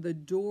from the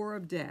door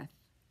of death.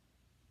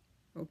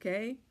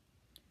 Okay?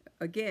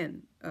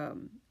 Again,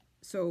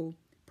 so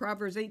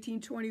Proverbs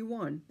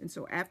 18:21. And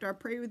so after I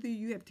pray with you,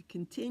 you have to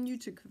continue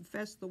to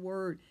confess the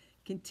word.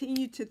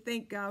 Continue to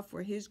thank God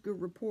for his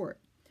good report.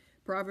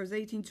 Proverbs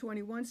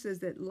 18:21 says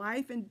that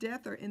life and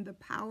death are in the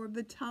power of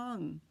the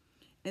tongue,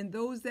 and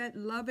those that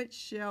love it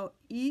shall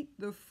eat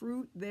the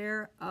fruit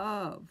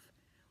thereof,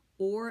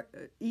 or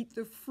eat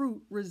the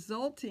fruit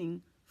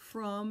resulting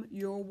from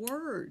your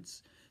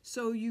words.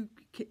 So you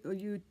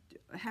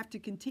have to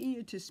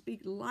continue to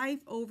speak life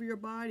over your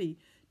body,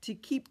 to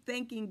keep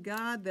thanking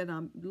God that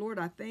Lord,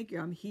 I thank you,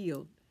 I'm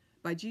healed.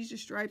 By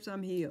Jesus' stripes,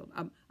 I'm healed.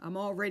 I'm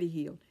already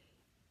healed.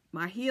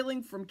 My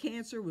healing from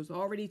cancer was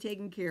already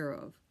taken care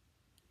of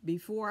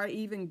before I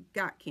even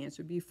got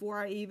cancer, before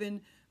I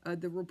even,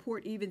 the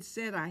report even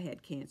said I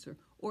had cancer,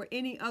 or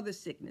any other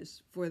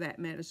sickness for that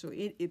matter. So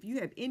if you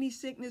have any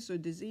sickness or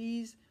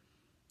disease,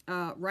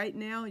 right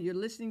now you're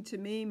listening to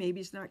me, maybe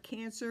it's not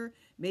cancer,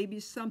 maybe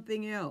it's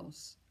something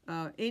else,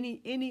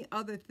 any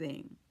other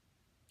thing,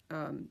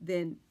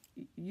 then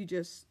you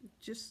just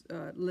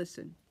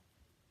listen.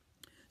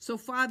 So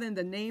Father, in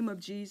the name of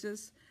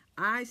Jesus,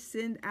 I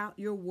send out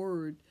your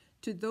word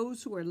to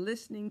those who are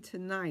listening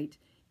tonight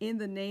in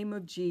the name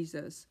of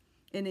Jesus.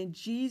 And in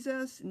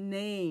Jesus'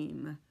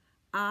 name,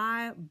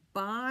 I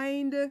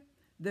bind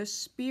the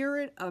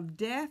spirit of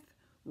death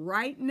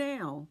right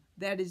now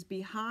that is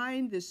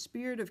behind the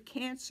spirit of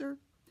cancer.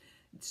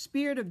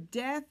 Spirit of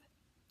death,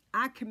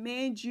 I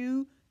command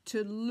you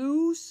to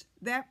loose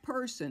that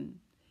person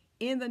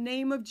in the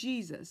name of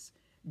Jesus.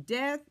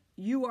 Death,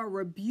 you are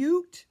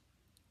rebuked.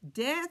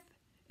 Death,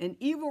 an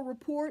evil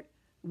report,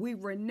 we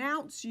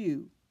renounce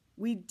you.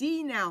 We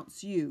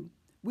denounce you.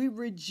 We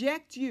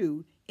reject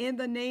you in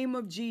the name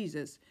of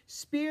Jesus.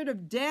 Spirit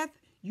of death,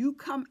 you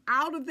come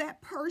out of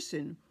that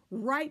person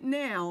right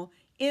now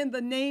in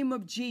the name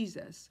of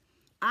Jesus.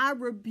 I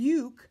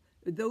rebuke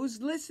those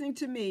listening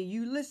to me.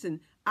 You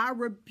listen. I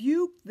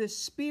rebuke the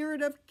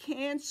spirit of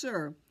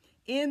cancer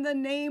in the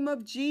name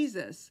of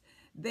Jesus.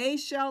 They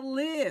shall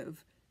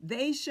live.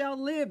 They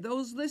shall live.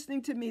 Those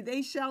listening to me,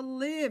 they shall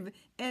live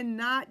and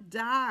not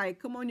die.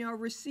 Come on, y'all,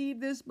 receive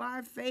this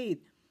by faith.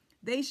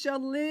 They shall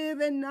live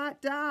and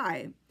not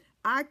die.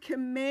 I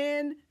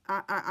command,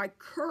 I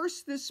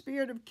curse the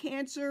spirit of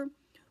cancer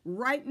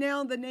right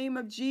now in the name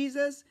of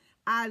Jesus.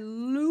 I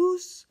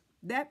loose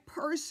that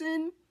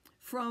person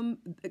from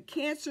the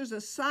cancer's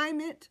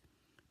assignment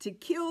to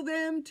kill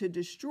them, to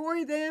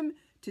destroy them,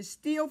 to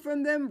steal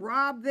from them,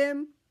 rob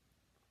them.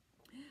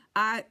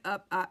 I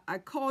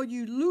call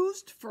you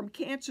loosed from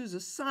cancer's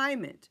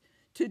assignment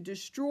to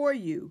destroy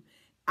you.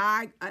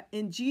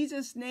 In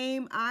Jesus'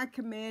 name, I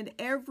command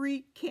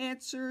every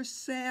cancer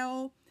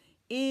cell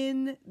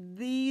in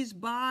these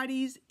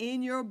bodies,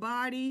 in your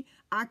body,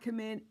 I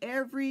command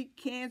every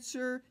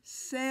cancer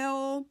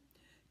cell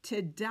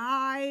to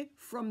die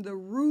from the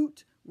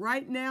root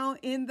right now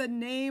in the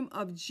name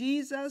of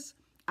Jesus.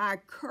 I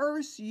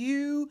curse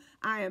you.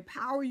 I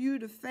empower you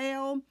to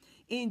fail.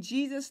 In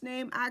Jesus'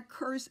 name, I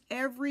curse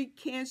every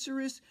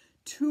cancerous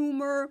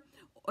tumor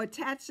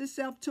attached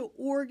itself to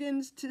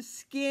organs, to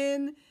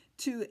skin,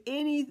 to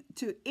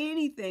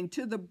anything,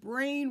 to the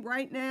brain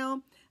right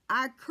now.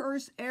 I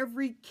curse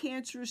every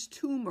cancerous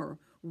tumor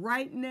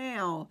right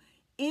now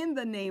in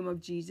the name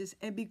of Jesus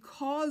and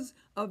because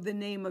of the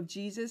name of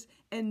Jesus,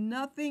 and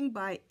nothing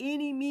by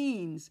any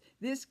means.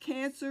 This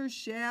cancer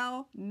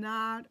shall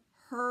not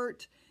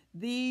hurt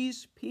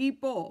these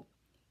people.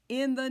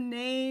 In the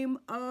name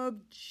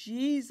of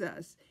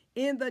Jesus,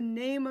 in the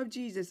name of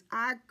Jesus,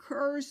 I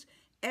curse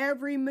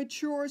every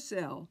mature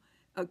cell,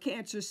 a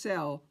cancer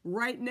cell,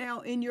 right now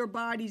in your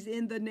bodies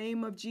in the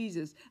name of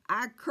Jesus.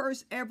 I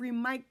curse every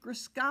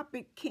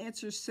microscopic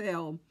cancer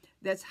cell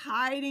that's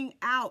hiding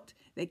out,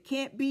 that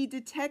can't be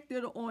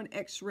detected on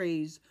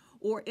x-rays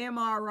or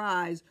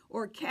MRIs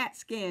or CAT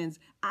scans.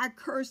 I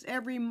curse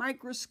every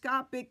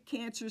microscopic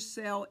cancer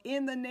cell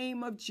in the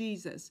name of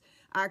Jesus.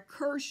 I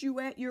curse you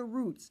at your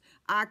roots.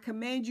 I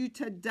command you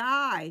to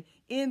die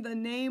in the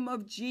name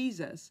of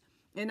Jesus.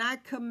 And I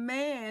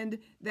command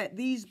that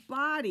these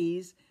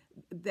bodies,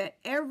 that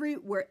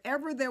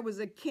wherever there was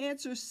a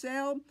cancer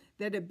cell,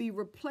 that it be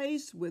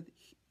replaced with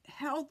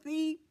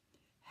healthy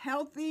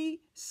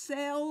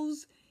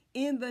cells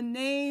in the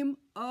name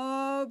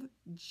of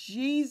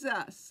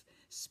Jesus.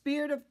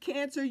 Spirit of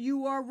cancer,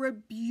 you are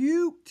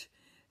rebuked.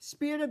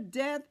 Spirit of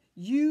death,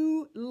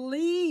 you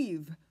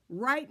leave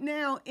right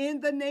now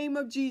in the name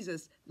of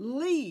Jesus.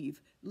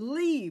 Leave.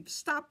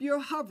 Stop your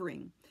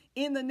hovering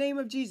in the name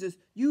of Jesus.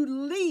 You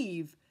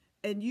leave.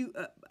 And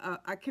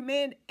I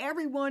command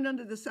everyone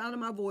under the sound of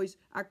my voice,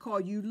 I call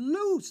you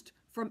loosed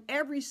from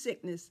every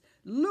sickness,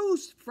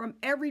 loosed from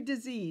every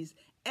disease,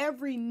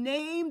 every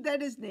name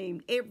that is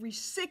named, every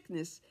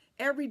sickness,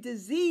 every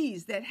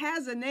disease that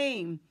has a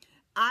name.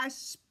 I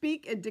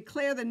speak and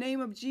declare the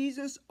name of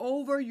Jesus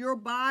over your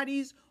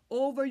bodies,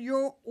 over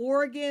your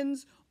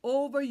organs,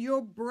 over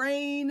your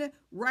brain.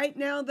 Right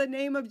now, the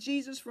name of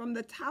Jesus, from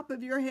the top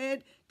of your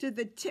head to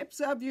the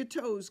tips of your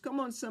toes. Come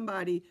on,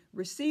 somebody.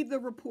 Receive the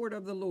report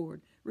of the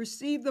Lord.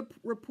 Receive the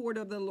report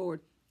of the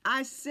Lord.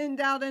 I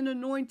send out an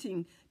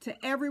anointing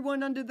to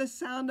everyone under the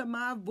sound of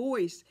my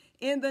voice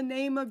in the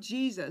name of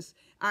Jesus.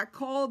 I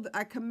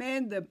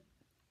command the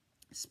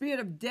spirit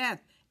of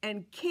death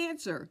and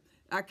cancer.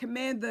 I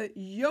command the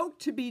yoke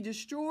to be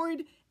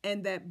destroyed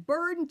and that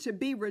burden to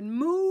be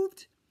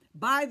removed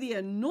by the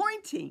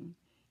anointing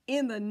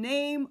in the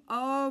name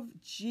of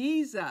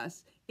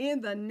Jesus.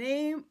 In the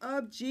name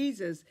of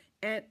Jesus.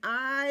 And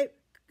I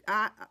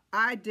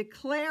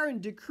declare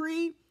and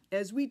decree,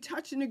 as we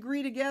touch and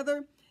agree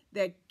together,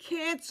 that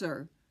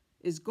cancer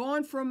is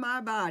gone from my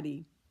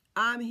body.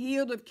 I'm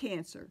healed of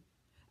cancer.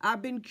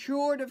 I've been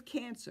cured of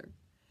cancer.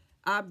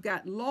 I've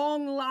got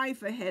long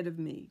life ahead of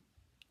me.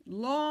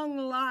 Long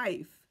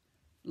life.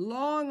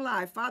 Long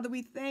life. Father,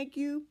 we thank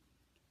you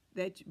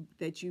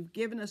that you've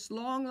given us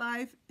long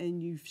life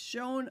and you've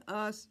shown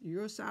us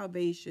your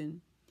salvation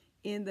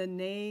in the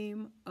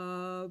name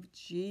of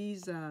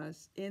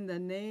Jesus. In the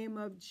name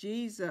of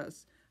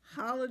Jesus.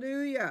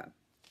 Hallelujah.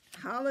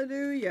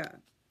 Hallelujah.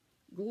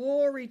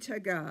 Glory to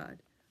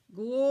God.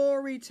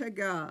 Glory to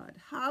God.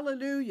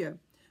 Hallelujah.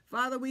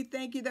 Father, we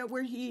thank you that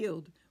we're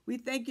healed. We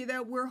thank you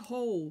that we're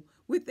whole.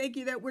 We thank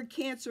you that we're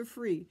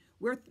cancer-free.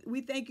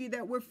 We thank you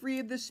that we're free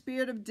of the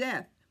spirit of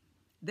death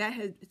that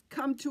has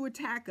come to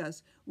attack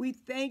us. We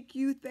thank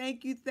you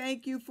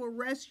for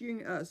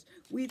rescuing us.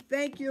 We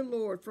thank you,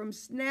 Lord, from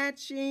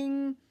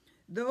snatching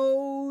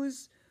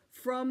those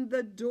from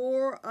the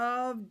door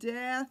of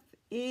death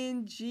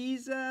in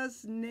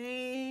Jesus'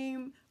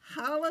 name.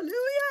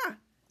 Hallelujah.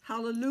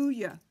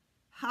 Hallelujah.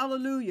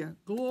 Hallelujah.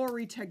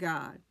 Glory to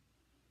God.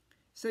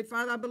 Say,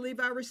 Father, I believe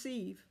I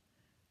receive.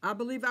 I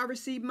believe I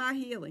receive my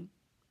healing.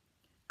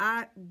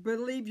 I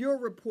believe your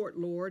report,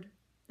 Lord,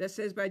 that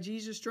says by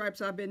Jesus'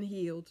 stripes I've been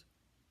healed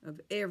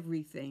of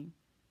everything.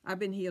 I've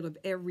been healed of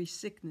every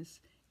sickness,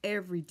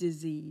 every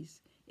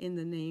disease in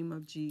the name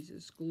of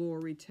Jesus.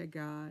 Glory to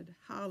God.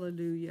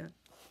 Hallelujah.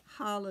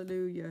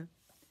 Hallelujah.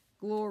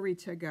 Glory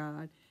to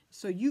God.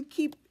 So you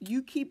keep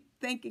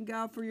thanking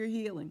God for your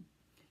healing.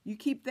 You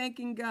keep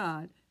thanking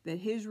God that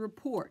his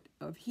report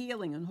of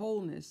healing and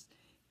wholeness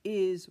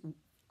is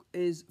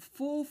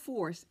full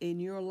force in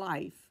your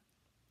life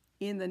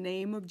in the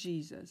name of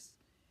Jesus.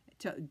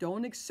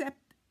 Don't accept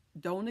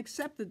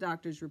the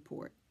doctor's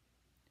report.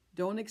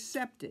 Don't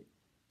accept it.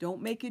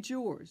 Don't make it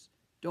yours.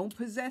 Don't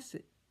possess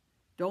it.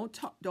 Don't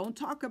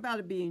talk about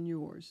it being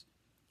yours.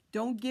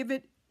 Don't give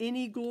it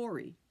any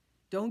glory.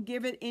 Don't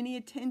give it any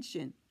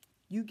attention.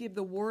 You give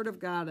the word of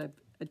God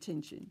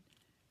attention.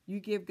 You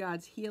give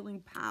God's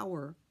healing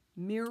power,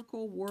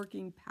 miracle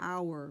working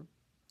power,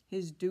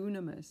 his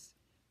dunamis.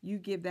 You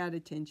give that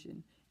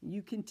attention.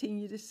 You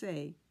continue to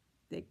say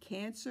that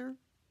cancer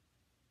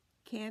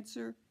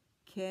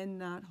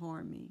cannot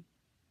harm me,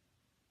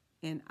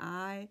 and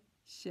I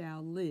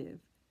shall live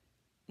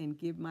and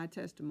give my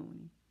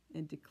testimony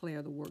and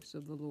declare the works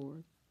of the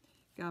Lord.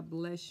 God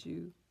bless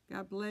you.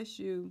 God bless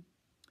you.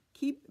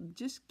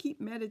 Just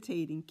keep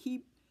meditating.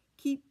 Keep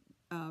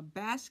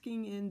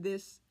basking in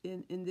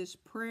this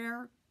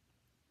prayer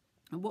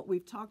and what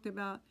we've talked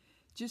about.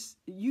 Just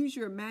use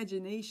your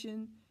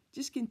imagination.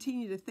 Just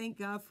continue to thank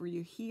God for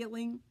your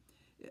healing.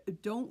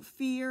 Don't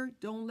fear.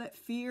 Don't let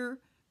fear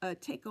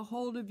take a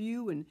hold of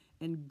you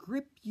and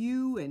grip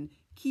you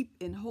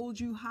and hold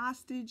you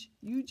hostage.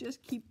 You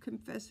just keep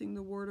confessing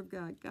the word of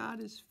God.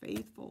 God is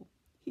faithful.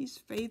 He's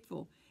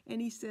faithful. And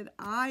he said,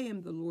 I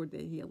am the Lord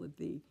that healeth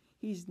thee.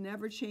 He's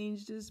never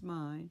changed his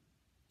mind.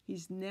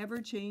 He's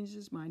never changed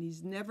his mind.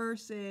 He's never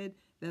said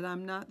that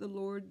I'm not the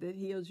Lord that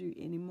heals you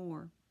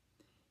anymore.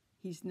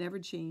 He's never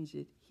changed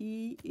it.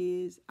 He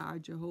is our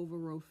Jehovah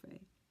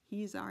Rophe.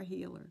 He's our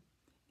healer.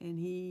 And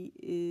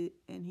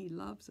he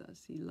loves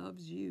us. He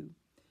loves you.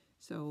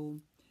 So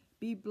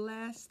be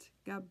blessed.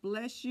 God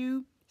bless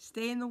you.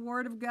 Stay in the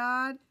word of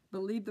God.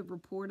 Believe the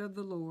report of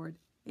the Lord.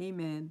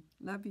 Amen.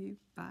 Love you.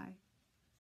 Bye.